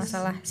menyebabkan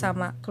masalah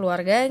sama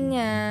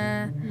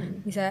keluarganya,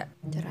 bisa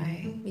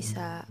cerai,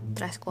 bisa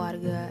stres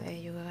keluarga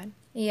juga kan.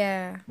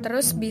 Iya,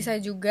 terus bisa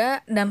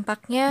juga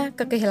dampaknya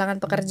ke kehilangan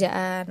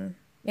pekerjaan,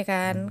 ya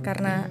kan,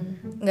 karena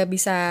nggak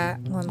bisa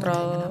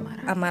ngontrol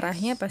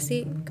amarahnya,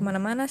 pasti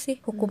kemana-mana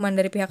sih. Hukuman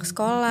dari pihak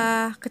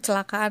sekolah,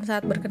 kecelakaan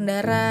saat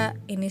berkendara,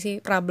 ini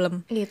sih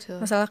problem gitu.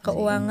 Masalah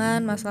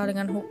keuangan, masalah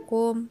dengan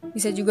hukum,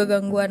 bisa juga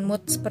gangguan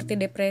mood seperti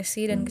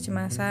depresi dan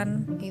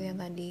kecemasan. Itu yang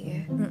tadi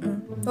ya.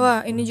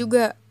 Wah, ini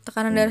juga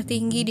tekanan darah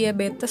tinggi,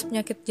 diabetes,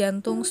 penyakit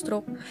jantung,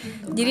 stroke.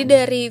 Jadi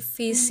dari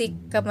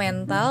fisik ke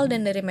mental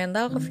dan dari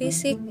mental ke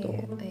fisik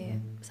tuh.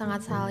 Iya.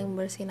 Sangat saling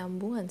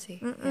bersinambungan sih.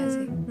 Ya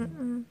sih.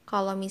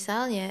 Kalau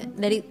misalnya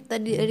dari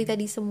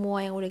tadi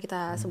semua yang udah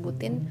kita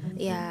sebutin,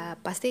 ya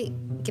pasti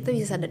kita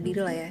bisa sadar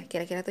diri lah ya.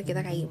 Kira-kira tuh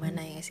kita kayak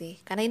gimana ya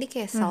sih? Karena ini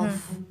kayak self.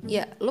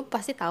 Ya, lu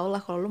pasti tau lah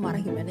kalau lu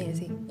marah gimana ya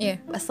sih.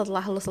 Iya.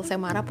 Setelah lu selesai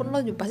marah pun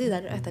lu juga pasti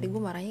sadar, tadi gue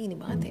marahnya gini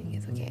banget ya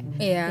gitu kayak.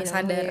 Iya,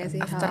 sadar ya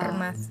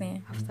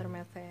aftermath-nya.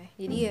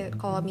 Jadi ya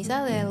kalau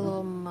misalnya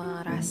lo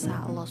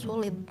merasa lo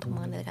sulit untuk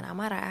mengendalikan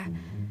amarah,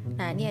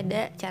 nah ini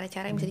ada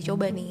cara-cara yang bisa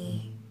dicoba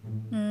nih.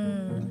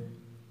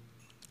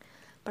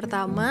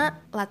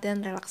 Pertama, latihan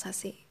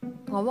relaksasi.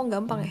 Ngomong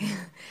gampang ya.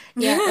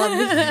 Ya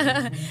lebih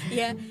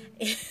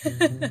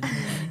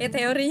ya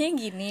teorinya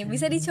gini,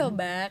 bisa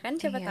dicoba kan,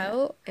 siapa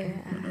tahu.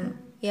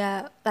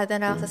 Ya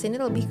latihan relaksasi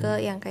ini lebih ke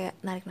yang kayak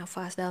narik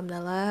nafas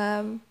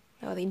dalam-dalam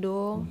lewat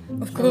hidung,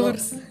 of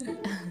course.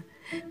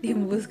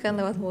 dihembuskan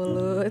lewat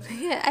mulut.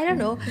 I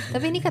don't know,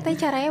 tapi ini katanya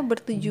caranya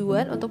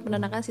bertujuan untuk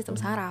menenangkan sistem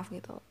saraf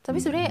gitu.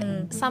 Tapi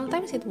sebenarnya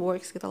sometimes it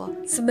works gitu loh.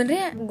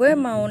 Sebenarnya gue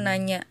mau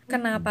nanya,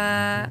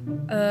 kenapa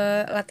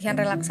latihan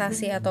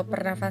relaksasi atau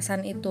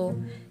pernafasan itu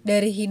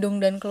dari hidung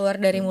dan keluar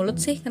dari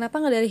mulut sih? Kenapa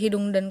nggak dari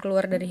hidung dan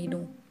keluar dari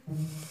hidung?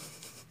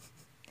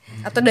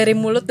 Atau dari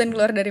mulut dan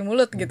keluar dari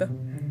mulut gitu?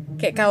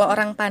 Kayak kalau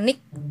orang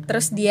panik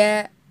terus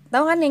dia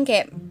tahu kan yang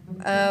kayak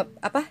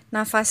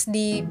nafas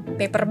di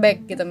paper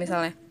bag gitu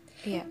misalnya.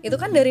 Iya. Itu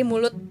kan dari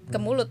mulut ke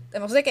mulut.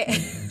 Maksudnya kayak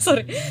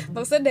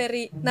maksudnya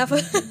dari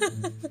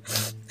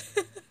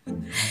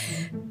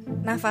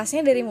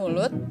nafasnya dari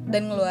mulut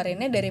dan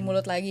ngeluarinnya dari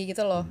mulut lagi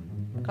gitu loh.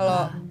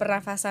 Kalau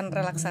pernafasan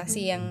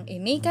relaksasi yang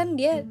ini kan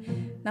dia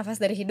nafas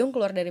dari hidung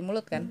keluar dari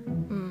mulut kan.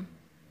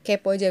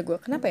 Kepo aja gue,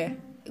 kenapa ya?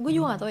 gue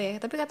juga gak tahu ya,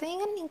 tapi katanya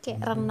kan kayak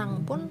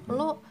renang pun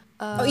lo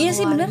oh iya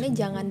sih bener,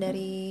 jangan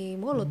dari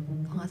mulut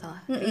kalau nggak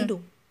salah, dari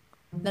hidung,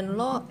 dan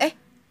lo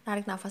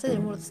narik nafasnya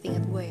dari mulut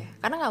seingat gue ya,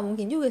 karena nggak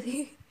mungkin juga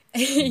sih.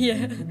 iya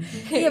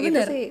iya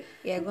bener sih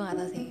ya, gue nggak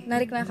tahu sih,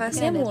 narik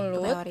nafasnya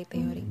mulut,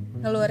 teori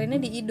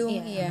ngeluarinnya di hidung.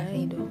 iya.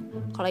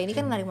 Hidung. Kalau ini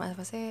kan narik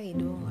nafasnya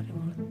hidung, ngeluarin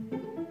mulut.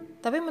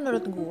 Tapi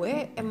menurut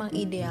gue emang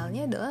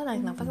idealnya adalah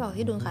narik nafas lewat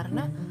hidung,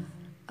 karena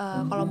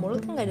kalau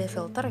mulut kan nggak ada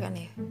filter kan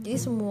ya, jadi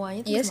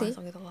semuanya tuh bisa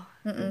masuk gitu loh.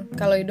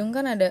 Kalau hidung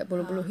kan ada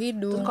bulu-bulu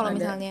hidung. Terus kalau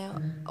misalnya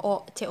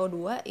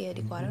CO2 ya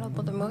dikeluarin lewat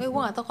mulut. Makanya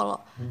gue nggak tahu kalau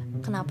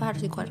kenapa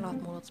harus dikeluarin lewat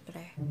mulut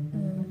sebenarnya.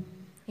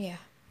 Iya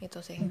itu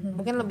sih.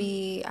 Mungkin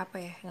lebih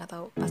apa ya, nggak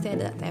tahu. Pasti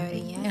ada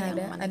teorinya.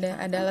 Ya,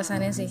 ada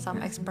alasannya sih.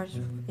 Some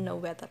experts know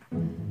better.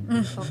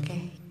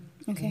 Oke.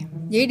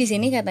 Jadi di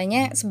sini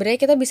katanya sebenarnya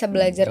kita bisa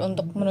belajar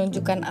untuk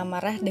menunjukkan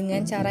amarah dengan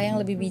cara yang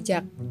lebih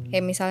bijak.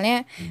 Kayak misalnya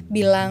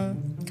bilang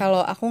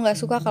kalau aku nggak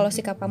suka kalau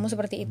sikap kamu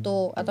seperti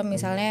itu, atau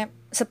misalnya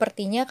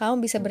sepertinya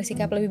kamu bisa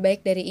bersikap lebih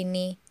baik dari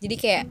ini. Jadi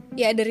kayak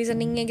ya ada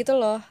reasoningnya gitu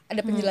loh,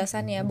 ada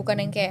penjelasannya, bukan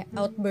yang kayak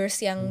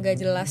outburst yang nggak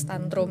jelas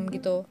tantrum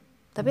gitu.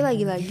 Tapi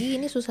lagi-lagi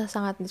ini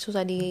sangat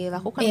susah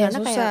dilakukan, karena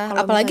susah. Kayak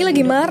kalau apalagi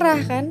lagi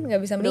marah kan, nggak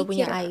bisa mikir. Udah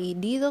punya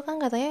IED itu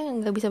kan katanya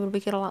nggak bisa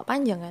berpikir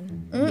panjang kan,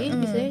 jadi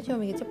biasanya cuma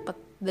mikir cepet,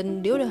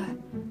 dan dia udah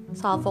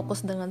salah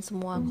fokus dengan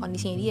semua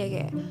kondisinya dia,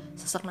 kayak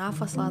sesak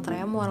nafas lah,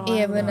 tremor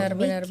lah, benar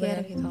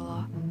gitu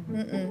loh.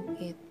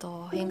 Gitu.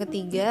 Yang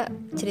ketiga,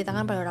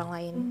 ceritakan pada orang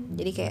lain.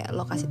 Jadi kayak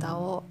lo kasih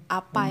tahu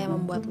apa yang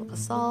membuat lo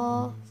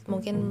kesel,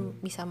 mungkin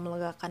bisa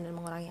melegakan dan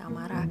mengurangi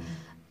amarah.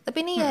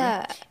 Tapi ini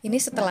ya ini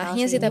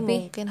setelahnya sih,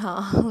 tapi mungkin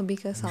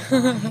lebih ke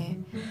setelahnya.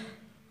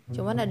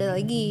 Cuman ada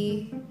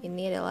lagi,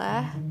 ini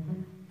adalah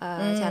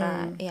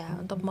cara ya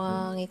untuk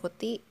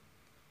mengikuti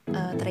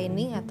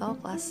training atau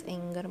kelas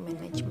anger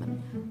management.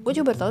 Gue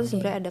juga baru tahu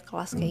sebenarnya ada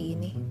kelas kayak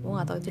gini. Gue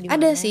nggak tahu itu di mana.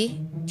 Ada sih,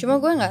 cuma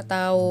gue nggak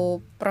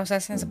tahu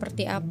prosesnya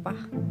seperti apa.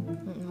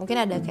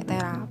 Mungkin ada kayak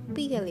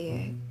terapi kali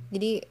ya.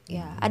 Jadi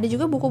ya ada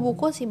juga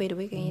buku-buku sih by the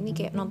way kayak ini,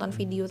 kayak nonton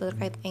video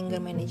terkait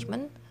anger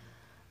management.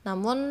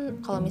 Namun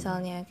kalau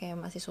misalnya kayak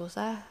masih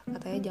susah,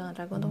 katanya jangan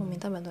ragu untuk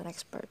meminta bantuan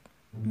expert.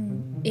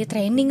 Ya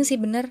training sih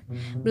bener,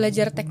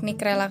 belajar teknik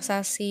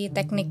relaksasi,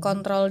 teknik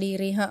kontrol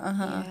diri,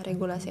 ya,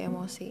 regulasi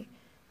emosi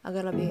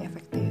agar lebih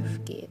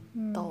efektif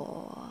gitu.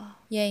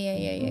 Ya.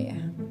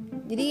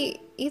 Jadi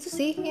itu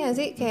sih ya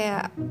sih,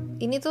 kayak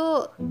ini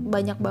tuh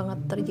banyak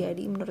banget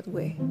terjadi menurut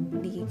gue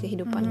di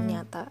kehidupan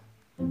nyata.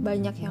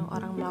 Banyak yang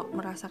orang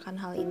merasakan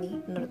hal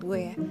ini menurut gue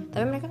ya,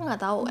 tapi mereka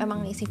nggak tahu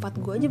emang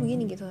sifat gue aja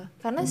begini gitu.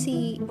 Karena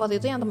si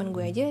waktu itu yang temen gue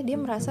aja, dia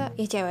merasa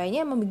ya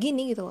ceweknya emang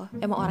begini gitu loh,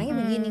 emang orangnya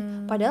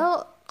begini.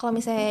 Padahal kalau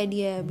misalnya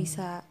dia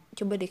bisa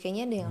coba deh,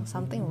 kayaknya ada yang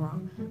something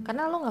wrong.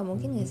 Karena lo nggak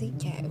mungkin nggak sih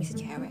bisa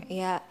cewek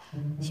ya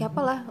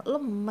siapalah,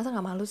 lo masa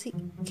nggak malu sih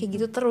kayak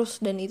gitu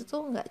terus, dan itu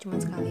tuh nggak cuma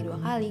sekali 2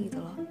 kali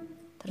gitu loh,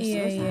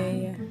 terus-terusan.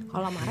 Iya.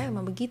 Kalau marah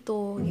emang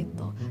begitu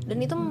gitu, dan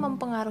itu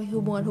mempengaruhi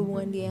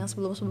hubungan dia yang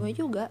sebelum-sebelumnya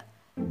juga.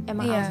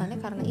 Emang alasannya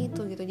karena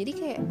itu gitu. Jadi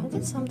kayak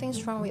mungkin something's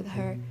wrong with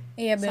her,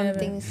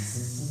 something's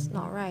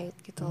not right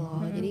gitu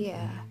loh. Jadi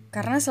ya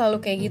karena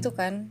selalu kayak gitu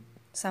kan,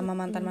 sama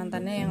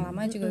mantan-mantannya yang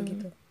lama juga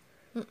gitu.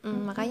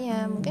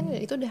 Makanya mungkin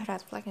itu udah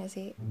red flag gak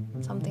sih,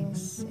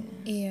 something's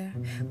Iya,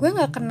 gue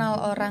nggak kenal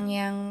orang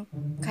yang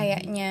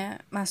kayaknya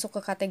masuk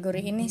ke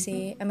kategori ini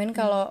sih. I mean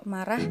kalau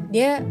marah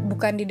dia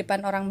bukan di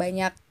depan orang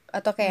banyak,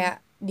 atau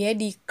kayak dia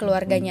di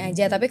keluarganya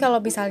aja. Tapi kalau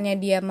misalnya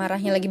dia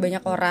marahnya lagi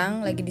banyak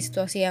orang, lagi di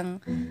situasi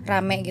yang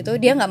rame gitu,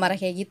 dia nggak marah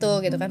kayak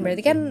gitu kan. Berarti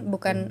kan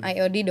bukan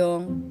IOD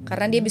dong,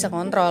 karena dia bisa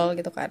kontrol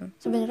gitu kan.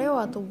 Sebenarnya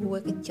waktu gue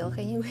kecil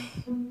kayaknya gue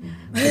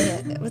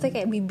maksudnya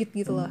kayak bibit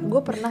gitu loh.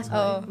 Gue pernah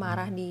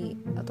marah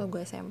atau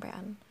gue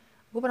SMP-an.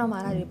 Gue pernah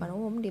marah di depan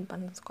umum, di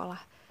depan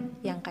sekolah,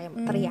 yang kayak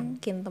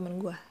teriakin temen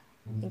gue,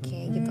 yang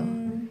kayak gitu.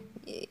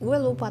 Gue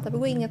lupa, tapi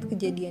gue ingat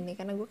kejadiannya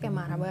karena gue kayak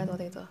marah banget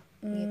waktu itu.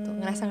 Gitu,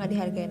 ngerasa nggak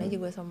dihargain aja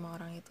gue sama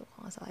orang itu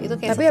kalau nggak salah. Itu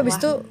kayak tapi abis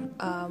itu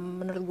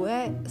menurut gue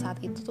saat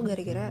itu tuh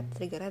gara-gara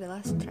triggernya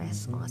adalah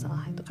stres kalau nggak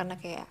salah. Itu karena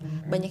kayak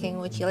banyak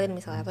yang ngucilin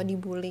misalnya atau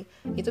dibully,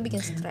 itu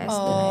bikin stres,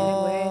 dan akhirnya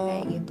gue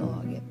kayak gitu.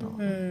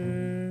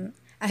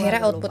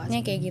 Akhirnya outputnya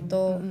kayak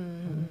gitu.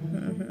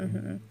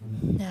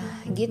 Nah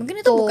gitu.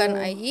 Mungkin itu bukan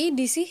IED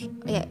sih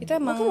ya, itu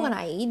emang mungkin bukan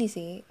IED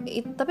sih.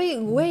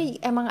 Tapi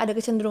gue emang ada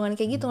kecenderungan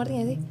kayak gitu, ngerti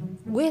gak sih?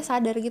 Gue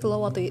sadar gitu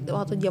loh, waktu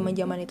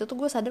zaman itu tuh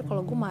gue sadar kalau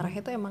gue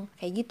marahnya tuh emang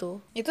kayak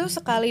gitu. Itu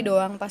sekali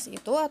doang pas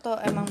itu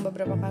atau emang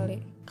beberapa kali?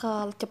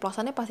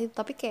 Keceplosannya pas itu,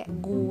 tapi kayak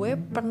gue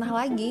pernah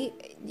lagi,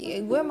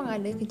 gue emang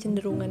ada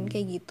kecenderungan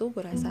kayak gitu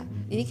gue rasa.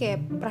 Jadi kayak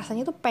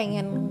rasanya tuh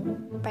pengen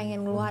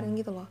ngeluarin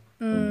gitu loh.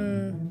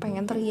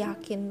 Pengen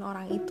teriakin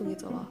orang itu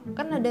gitu loh.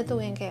 Kan ada tuh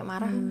yang kayak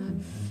marah,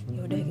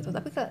 ya udah gitu.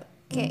 Tapi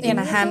kayak ya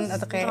nahan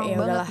atau kayak ya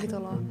udahlah gitu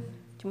loh.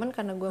 Cuman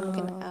karena gue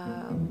mungkin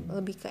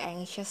lebih ke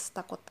anxious,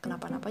 takut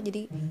kenapa-napa,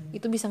 jadi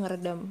itu bisa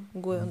ngeredam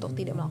gue untuk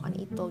tidak melakukan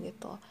itu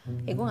gitu.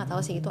 Ya gue nggak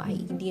tahu sih itu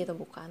IED atau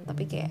bukan,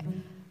 tapi kayak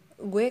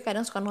gue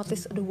kadang suka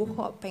notice, aduh gue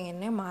kok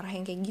pengennya marah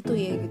yang kayak gitu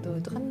ya gitu.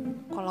 Itu kan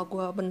kalau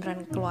gue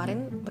beneran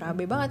keluarin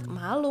berabe banget,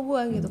 malu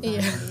gue gitu kan.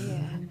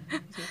 Iya.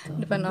 gitu.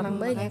 Depan orang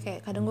banyak. Makanya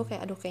kayak kadang gue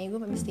kayak aduh kayaknya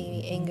gue mesti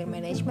anger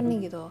management nih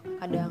gitu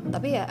kadang.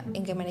 Tapi ya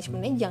anger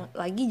managementnya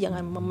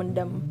jangan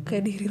memendam ke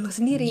diri lo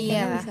sendiri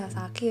karena bisa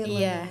sakit lo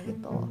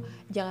gitu.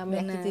 Jangan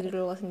menyakiti diri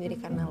lo sendiri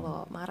karena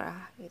lo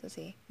marah gitu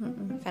sih.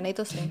 Karena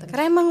itu sering terjadi.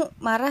 Karena emang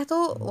marah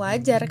tuh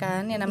wajar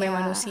kan, ya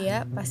namanya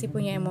manusia pasti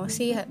punya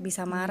emosi,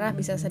 bisa marah,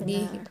 bisa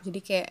sedih gitu.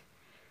 Jadi kayak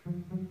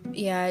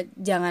ya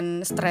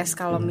jangan stres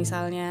kalau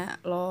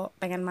misalnya lo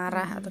pengen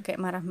marah atau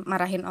kayak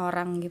marahin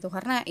orang gitu,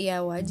 karena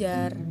ya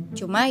wajar.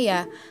 Cuma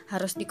ya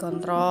harus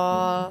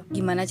dikontrol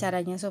gimana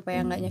caranya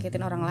supaya nggak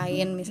nyakitin orang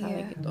lain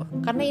misalnya gitu.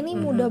 Karena ini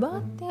mudah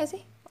banget ya gak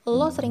sih,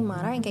 lo sering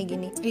marah yang kayak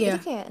gini itu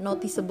kayak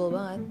noticeable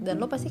banget dan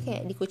lo pasti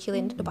kayak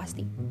dikucilin, itu udah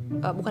pasti.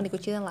 Bukan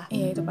dikucilin lah,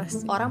 itu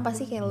pasti. Orang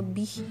pasti kayak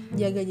lebih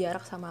jaga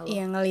jarak sama lo.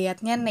 Iya,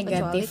 ngelihatnya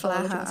negatif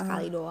lah. Kecuali kalau cuma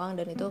sekali doang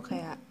dan itu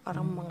kayak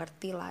orang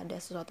mengerti lah ada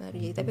sesuatu yang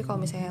terjadi. Tapi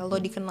kalau misalnya lo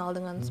dikenal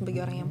dengan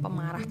sebagai orang yang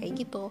pemarah kayak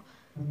gitu,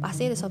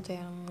 pasti ada sesuatu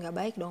yang nggak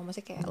baik dong.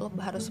 Maksudnya kayak lo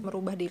harus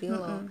merubah diri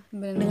lo.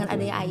 Dengan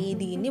adanya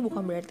IED ini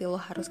bukan berarti lo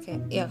harus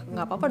kayak ya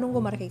nggak apa-apa dong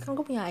gue marah kayak kan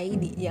gue punya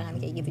IED, jangan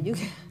kayak gitu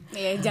juga.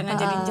 Iya, jangan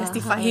jadi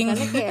justifying.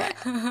 Karena kayak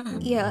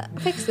ya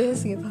fix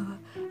this gitu,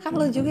 kan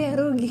lo juga yang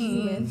rugi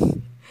men.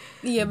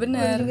 Iya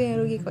benar. Lo juga yang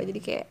rugi kok. Jadi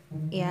kayak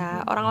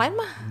ya orang lain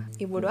mah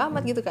ya bodo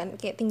amat gitu kan,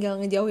 kayak tinggal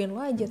ngejauhin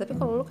lo aja. Tapi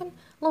kalau lo kan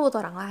lo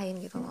butuh orang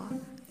lain gitu loh.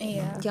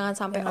 Iya. Jangan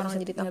sampai orang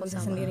jadi takut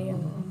sama sendirian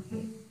lo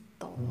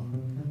gitu.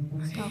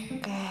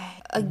 Oke.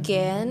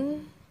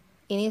 Again,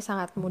 ini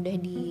sangat mudah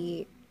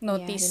di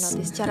notice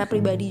secara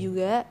pribadi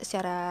juga,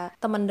 secara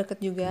teman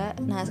deket juga.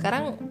 Nah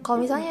sekarang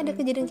kalau misalnya ada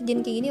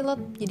kejadian-kejadian kayak gini, lo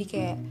jadi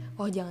kayak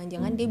oh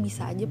jangan-jangan dia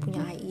bisa aja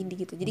punya IED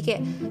gitu. Jadi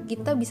kayak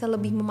kita bisa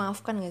lebih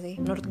memaafkan gak sih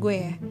menurut gue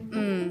ya,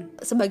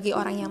 sebagai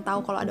orang yang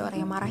tahu kalau ada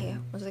orang yang marah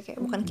ya. Maksudnya kayak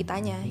bukan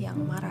kitanya yang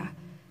marah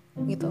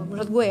gitu.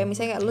 Menurut gue ya,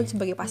 misalnya kayak lo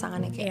sebagai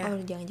pasangannya kayak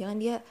oh jangan-jangan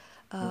dia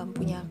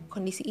punya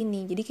kondisi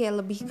ini, jadi kayak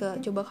lebih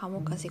ke coba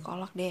kamu ke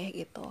psikolog deh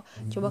gitu,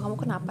 coba kamu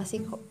kenapa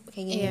sih kok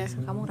kayak gini,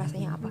 kamu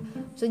rasanya apa.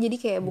 So jadi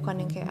kayak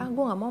bukan yang kayak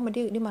gue nggak mau sama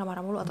dia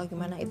marah-marah mulu atau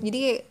gimana itu. Jadi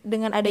kayak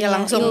dengan adanya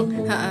langsung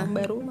ilmu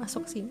baru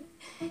masuk sini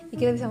ya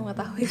kita bisa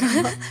mengetahui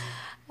kalau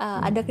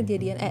ada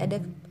kejadian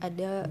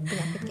ada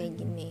penyakit kayak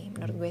gini.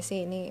 Menurut gue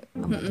sih ini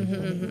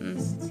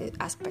si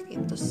aspek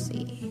itu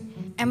sih.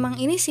 Emang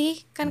ini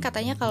sih kan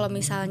katanya kalau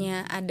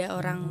misalnya ada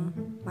orang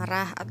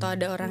marah atau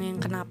ada orang yang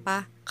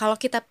kenapa, kalau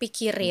kita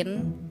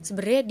pikirin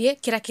sebenarnya dia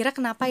kira-kira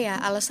kenapa ya,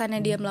 alasannya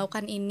dia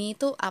melakukan ini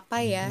tuh apa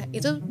ya,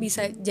 itu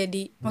bisa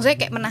jadi maksudnya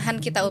kayak menahan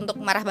kita untuk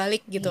marah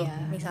balik gitu,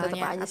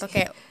 misalnya atau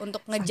kayak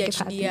untuk ngejudge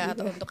dia gitu,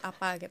 atau untuk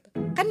apa gitu.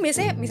 Kan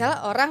biasanya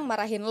misalnya orang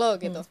marahin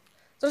lo gitu,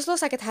 terus lo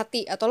sakit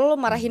hati atau lo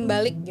marahin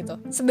balik gitu.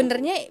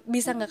 Sebenarnya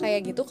bisa nggak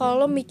kayak gitu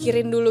kalau lo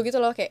mikirin dulu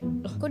gitu loh, kayak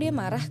loh kok dia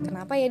marah,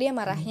 kenapa ya dia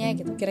marahnya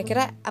gitu,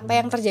 kira-kira apa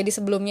yang terjadi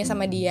sebelumnya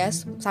sama dia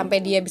sampai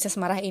dia bisa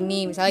semarah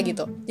ini misalnya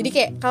gitu. Jadi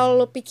kayak kalau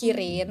lo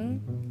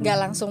pikirin nggak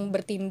langsung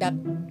bertindak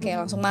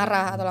kayak langsung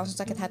marah atau langsung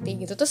sakit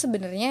hati gitu tuh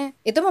sebenarnya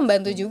itu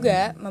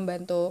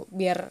membantu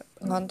biar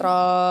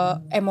ngontrol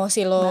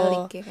emosi lo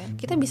balik ya kan.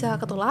 Kita bisa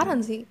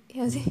ketularan sih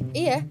ya sih.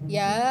 Iya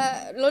ya,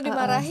 lo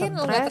dimarahin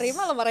lo nggak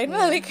terima lo marahin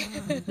balik.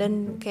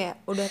 Dan kayak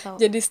udah tahu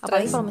jadi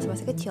stres. Apalagi kalau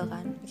masih kecil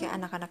kan, kayak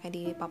anak-anaknya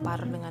dipapar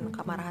dengan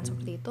kemarahan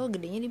seperti itu,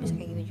 gedenya dia bisa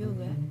kayak gitu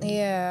juga.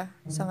 Iya,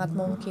 sangat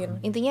mungkin.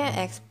 Intinya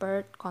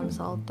expert,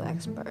 consult to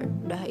expert,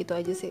 udah itu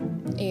aja sih.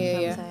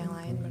 Nggak bisa yang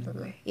lain menurut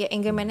gue. Ya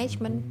anger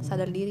management,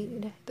 sadar diri,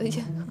 udah itu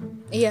aja.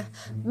 Iya,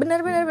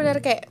 benar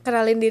kayak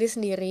kenalin diri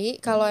sendiri.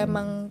 Kalau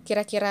emang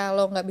kira-kira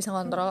lo nggak bisa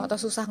ngontrol atau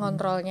susah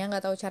ngontrolnya,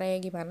 nggak tahu caranya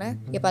gimana,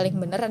 ya paling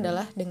benar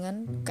adalah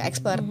dengan ke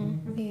expert.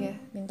 Iya,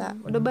 minta.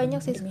 Udah banyak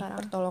sih sekarang.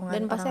 Pertolongan.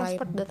 Dan pasti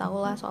expert udah tahu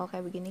lah soal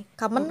kayak begini.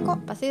 Common kok.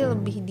 Pasti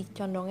lebih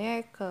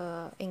dicondongnya ke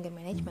anger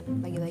management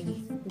lagi-lagi.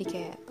 Jadi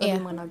kayak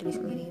lebih mengenal diri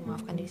sendiri,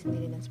 maafkan diri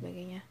sendiri dan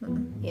sebagainya.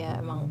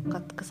 Ya emang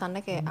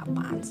kesannya kayak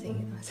apaan sih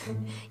gitu.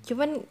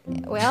 Cuman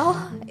well,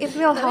 it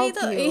will help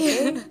you.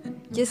 Okay?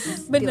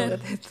 Just deal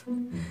with it.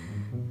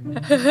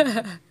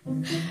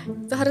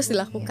 Itu harus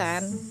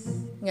dilakukan.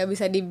 Nggak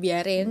bisa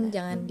dibiarin,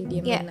 jangan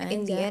didiemin aja.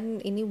 In the end,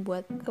 ini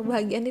buat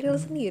kebahagiaan diri lo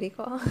sendiri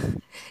kok.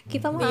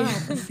 Kita mah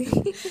apa sih?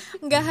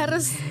 Nggak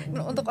harus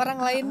untuk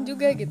orang lain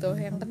juga gitu.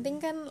 Yang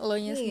penting kan lo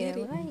nya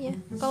sendiri. Makanya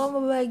kalau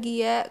mau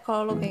bahagia,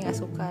 kalau lo kayak nggak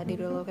suka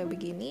diri lo kayak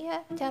begini,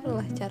 ya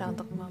carilah cara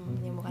untuk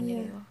menyembuhkan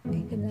diri lo.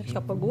 Benar.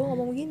 Siapa gue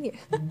ngomong begini ya?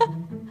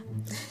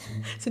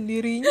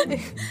 Sendirinya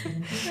deh.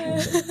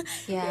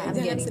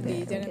 Jangan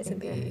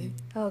sedih.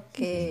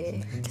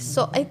 Okay.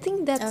 So I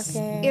think that's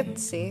it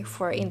sih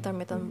for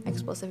intermittent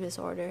explosive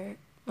disorder.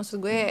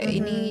 Maksud gue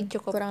ini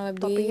cukup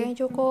topiknya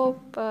cukup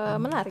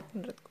menarik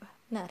menurut gue.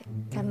 Menarik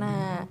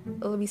karena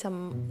lo bisa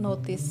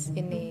notice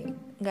ini,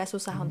 nggak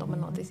susah untuk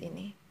menotice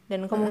ini.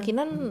 Dan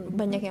kemungkinan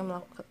banyak yang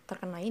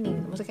terkena ini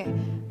gitu. Maksudnya kayak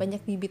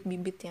banyak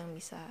bibit-bibit yang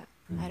bisa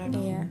I don't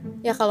know.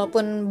 Ya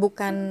kalaupun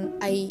bukan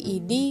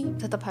IED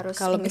tetap harus.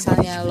 Kalau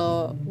misalnya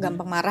lo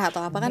gampang marah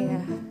atau apa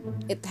kan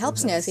it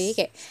helps nggak sih,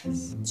 kayak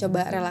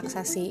coba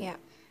relaksasi.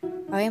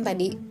 Oh yang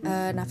tadi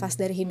nafas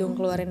dari hidung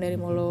keluarin dari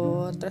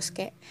mulut, terus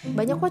kayak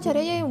banyak kok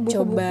caranya yang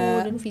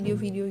buku-buku dan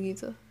video-video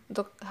gitu.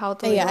 untuk how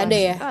to Iya ada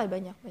ya.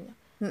 Banyak.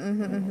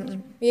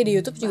 Iya di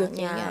YouTube juga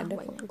kayaknya ada.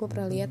 Gue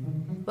pernah lihat.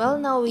 Well,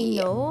 now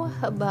we know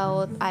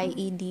about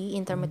IED,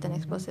 Intermittent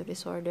Explosive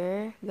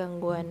Disorder,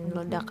 gangguan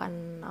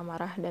ledakan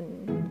amarah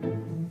dan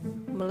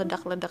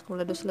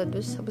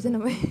meledak-ledus, apa sih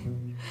namanya?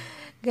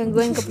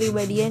 Gangguan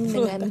kepribadian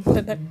dengan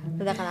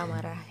ledakan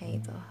amarah, ya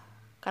itu.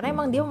 Karena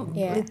emang dia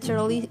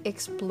literally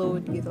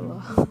explode gitu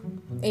loh.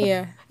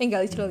 Iya.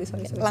 Enggak literally,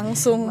 sorry.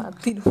 Langsung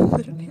mati dulu.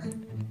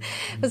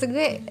 Maksud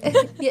gue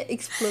dia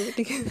explode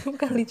gitu,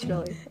 bukan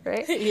literally,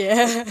 right?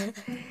 Iya.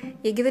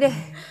 Ya gitu deh.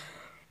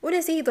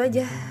 Udah sih itu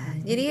aja.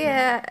 Jadi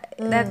ya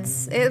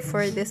that's it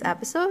for this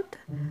episode.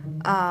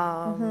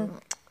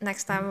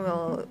 Next time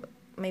we'll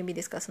maybe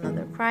discuss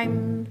another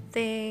crime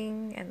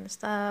thing and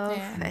stuff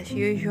as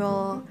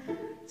usual.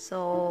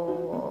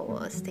 So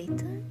stay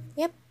tuned.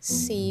 Yep.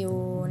 See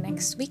you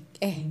next week.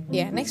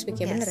 Next week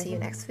ya bener. See you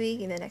next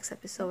week in the next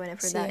episode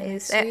whenever see that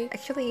is.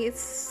 Actually,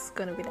 it's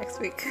gonna be next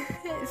week.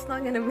 It's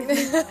not gonna be.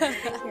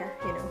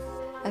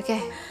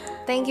 Okay.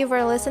 Thank you for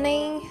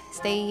listening.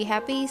 Stay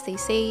happy, stay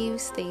safe,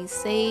 stay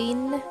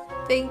sane.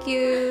 Thank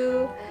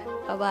you.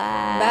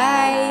 Bye-bye.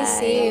 Bye.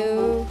 See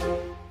you.